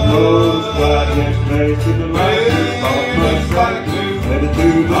strife. Knows God gets praise to the light. Let it do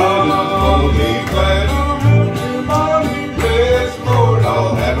I'll be glad. Praise the Lord,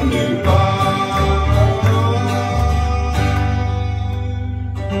 I'll have a new life.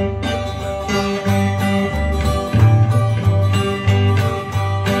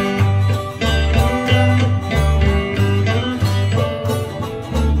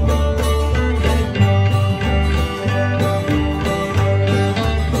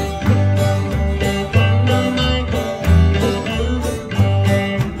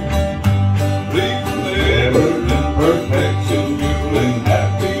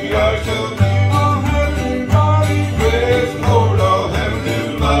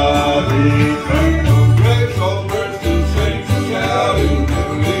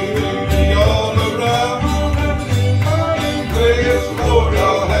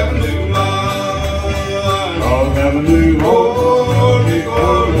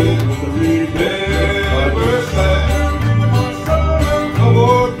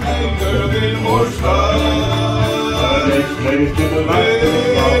 Praise to the light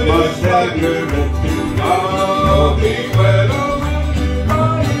of my Savior. I'll be glad.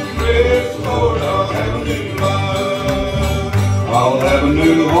 Praise the Lord, I'll have a new life. I'll have a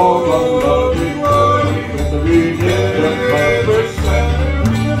new home of love with the redeemed of Christ.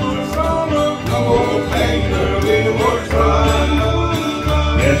 No more pain, there'll be no more strife.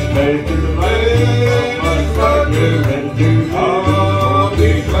 Yes, praise to the light of my Savior. And to I'll be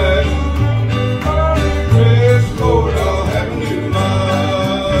glad. Praise the Lord, I'll have a new life.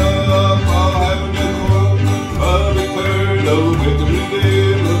 I'll have a new home, I'll be cleared with the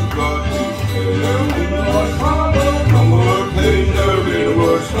redeemed of God to share. No more pain, there'll be no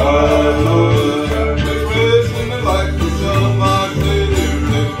more strife. There's rest in the likeness of my Savior,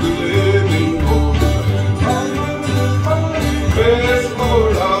 let the living hope. Praise the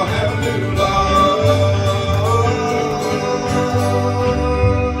Lord, I'll have a new life.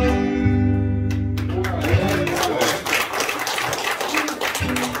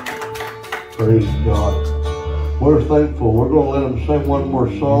 Praise God. We're thankful. We're going to let them sing one more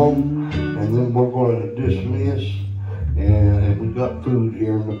song, and then we're going to dismiss. And we've got food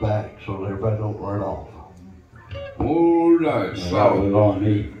here in the back, so everybody don't run off. All right, so we're going to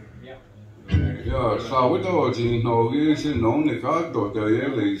eat. Ja, så vi då till Norge så någon det kan då det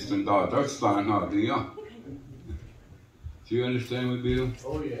är liksom där stan har det ja. Do you understand me, Bill?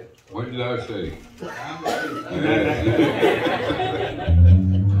 Oh yeah. What did I say?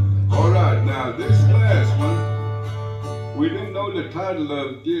 All right, now this last one, we didn't know the title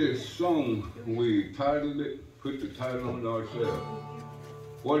of this song. We titled it, put the title on ourselves.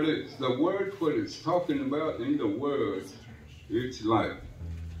 What it's the word, what it's talking about in the words, it's like.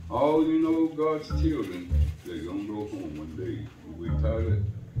 All you know, God's children, they're going to go home one day. We titled it,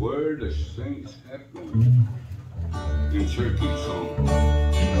 Where the Saints Have Gone, in Turkey song.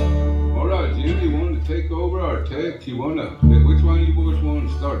 All right, Jimmy, you want to take over our text? You want to, which one of you boys want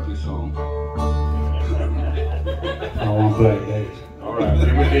to start this song? I want to play bass. All right,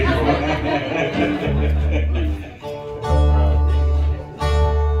 here we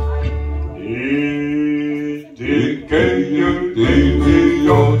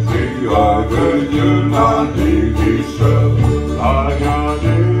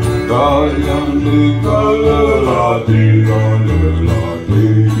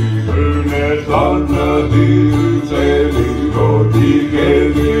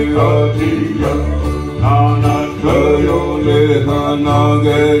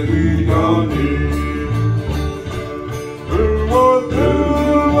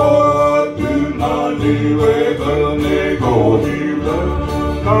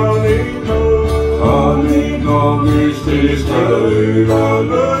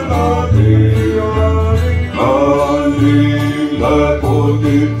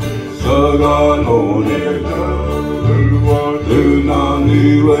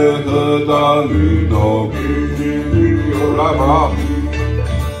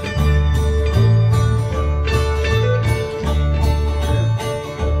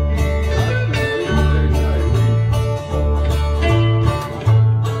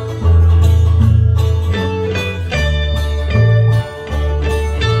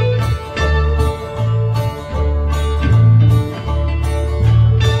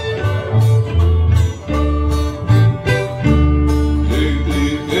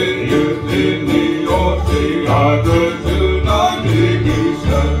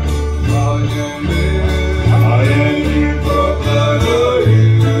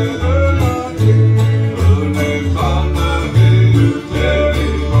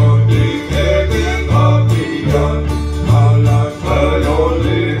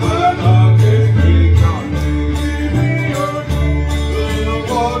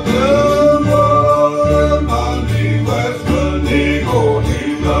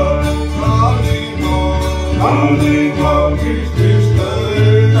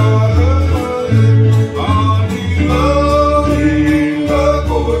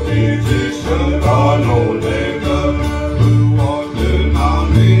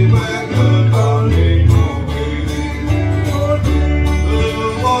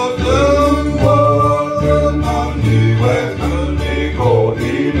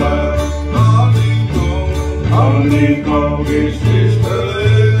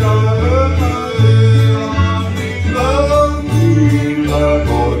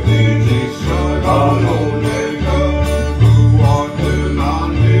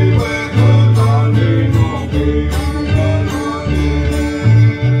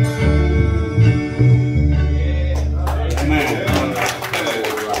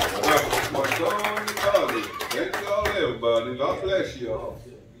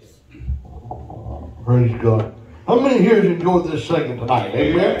Praise God. How many here has enjoyed this singing tonight?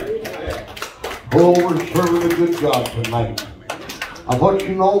 Amen? Oh, we're serving a good God tonight. I want you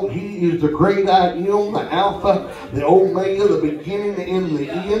to know He is the great I am, the Alpha, the Omega, the beginning and the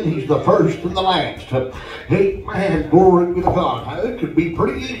end. He's the first and the last. Amen. Glory be to God. It could be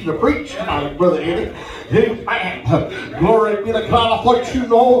pretty easy to preach tonight, Brother Eddie. Amen. Glory be to God. I want you to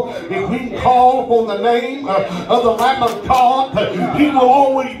know if we can call upon the name of the Lamb of God, He will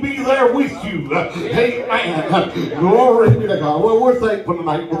always be there with you. Amen. Glory be to God. Well, we're thankful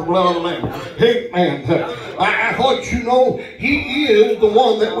tonight for the blood of the Lamb. Amen. I want you to know He is the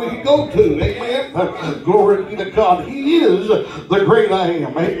one that we can go to. Amen. Glory be to God. He is the great I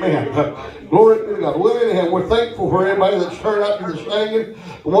am. Amen. Glory be to God. Well, anyhow, we're thankful for everybody that's turned out to the singing.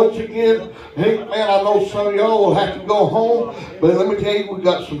 Once again, amen, I know some of y'all will have to go home, but let me tell you, we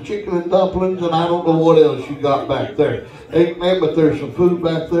got some chicken and dumplings, and I don't know what else you got back there. Amen, but there's some food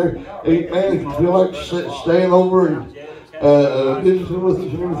back there. Amen, if you feel like staying over and visiting with us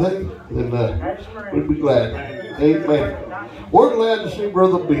and everything, then we'd be glad. Amen. We're glad to see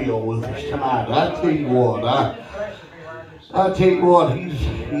Brother Bill with us tonight. I tell you what,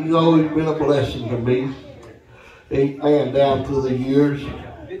 he's always been a blessing to me. Amen. Down through the years.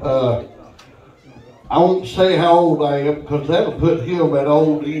 I won't say how old I am because that'll put him at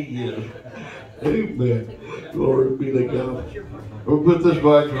old he is. Amen. Glory be to God. We'll put this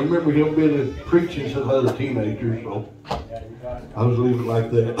back. Remember him being preaching since I was a teenager, so I was leaving it like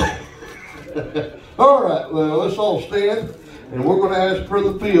that. All right, well, let's all stand, and we're going to ask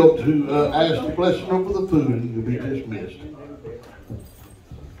Brother Bill to ask the blessing over the food, and you'll be dismissed.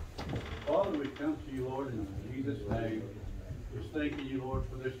 Father, we come to you, Lord, in Jesus' name. Just thanking you, Lord,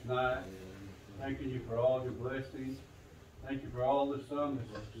 for this night. Thanking you for all your blessings. Thank you for all the song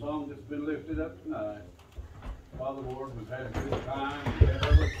that's been lifted up tonight. Father, Lord, we've had a good time. We've had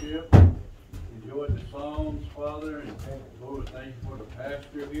fellowship. Enjoyed the songs, Father. And Lord, thank you for the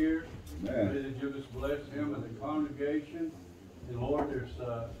pastor here. Pray that you'll just bless him and the congregation. And Lord,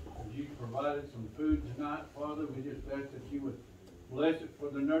 you provided some food tonight, Father. We just ask that you would bless it for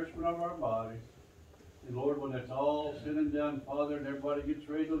the nourishment of our bodies. And Lord, when it's all said and done, Father, and everybody gets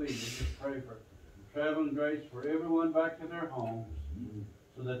ready to leave, we just pray for traveling grace for everyone back to their homes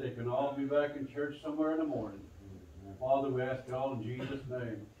so that they can all be back in church somewhere in the morning. Father, we ask it all in Jesus'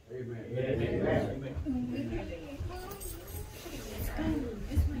 name. Amen. Amen.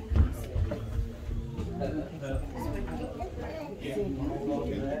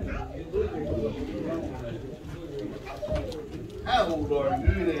 How old are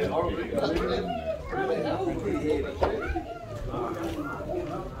you? Are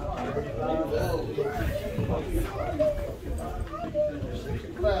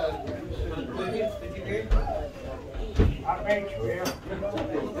I bet you will.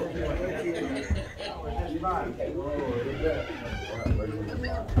 That was just fine.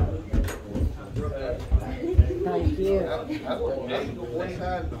 Thank you.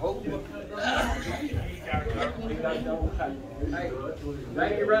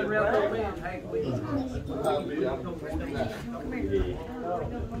 Thank you, run around the man. Hank,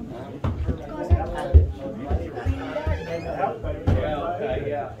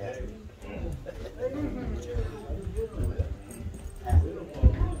 yeah.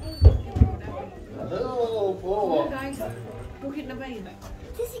 Oh, boy. Guys, go get in the van.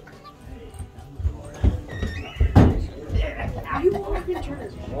 You walk in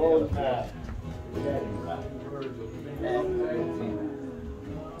church. All the time.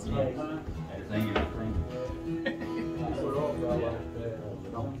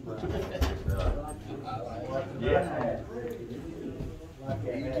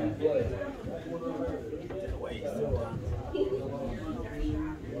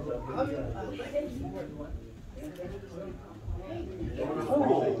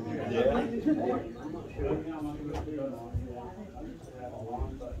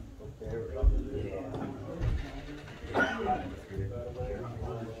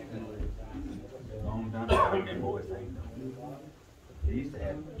 Long time ago, them boys ain't. They used to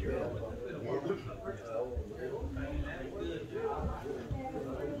have Gerald.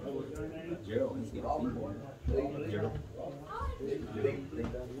 Gerald, he's getting Sycamore. Gerald.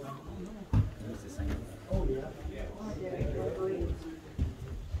 He's the same. Oh, yeah.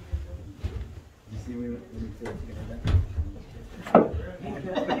 You see when we said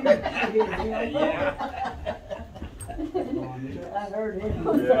I heard him.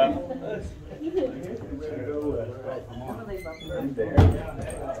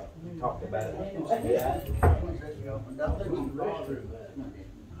 Talk about it.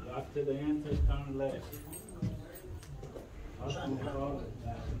 Up to the answers on the left.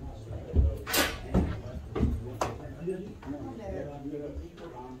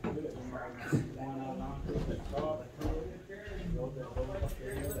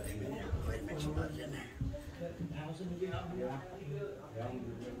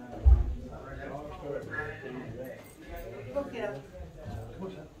 Look it up.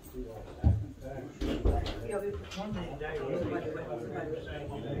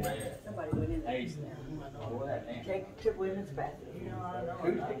 Somebody went in there. Take to women's bathroom.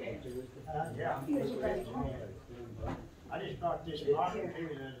 Yeah. I just bought this model too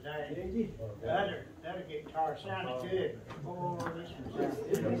the other day. The other guitar sounded good. Oh, this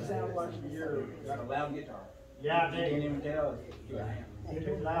one sounded like You got a loud guitar. Yeah, I You can't did. even tell. It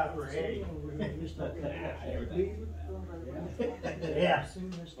took loud for Eddie. Yeah.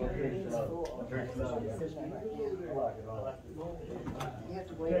 You have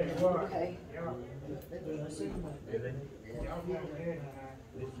to wait. Okay.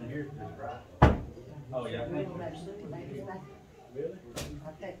 Oh, yeah. Really?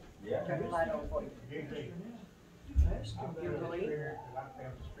 Okay. Yeah. Turn the light on for you. You believe?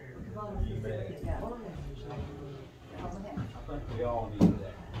 I think we all need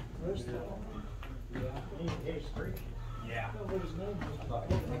that. History. Yeah. I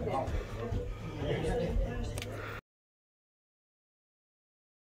thought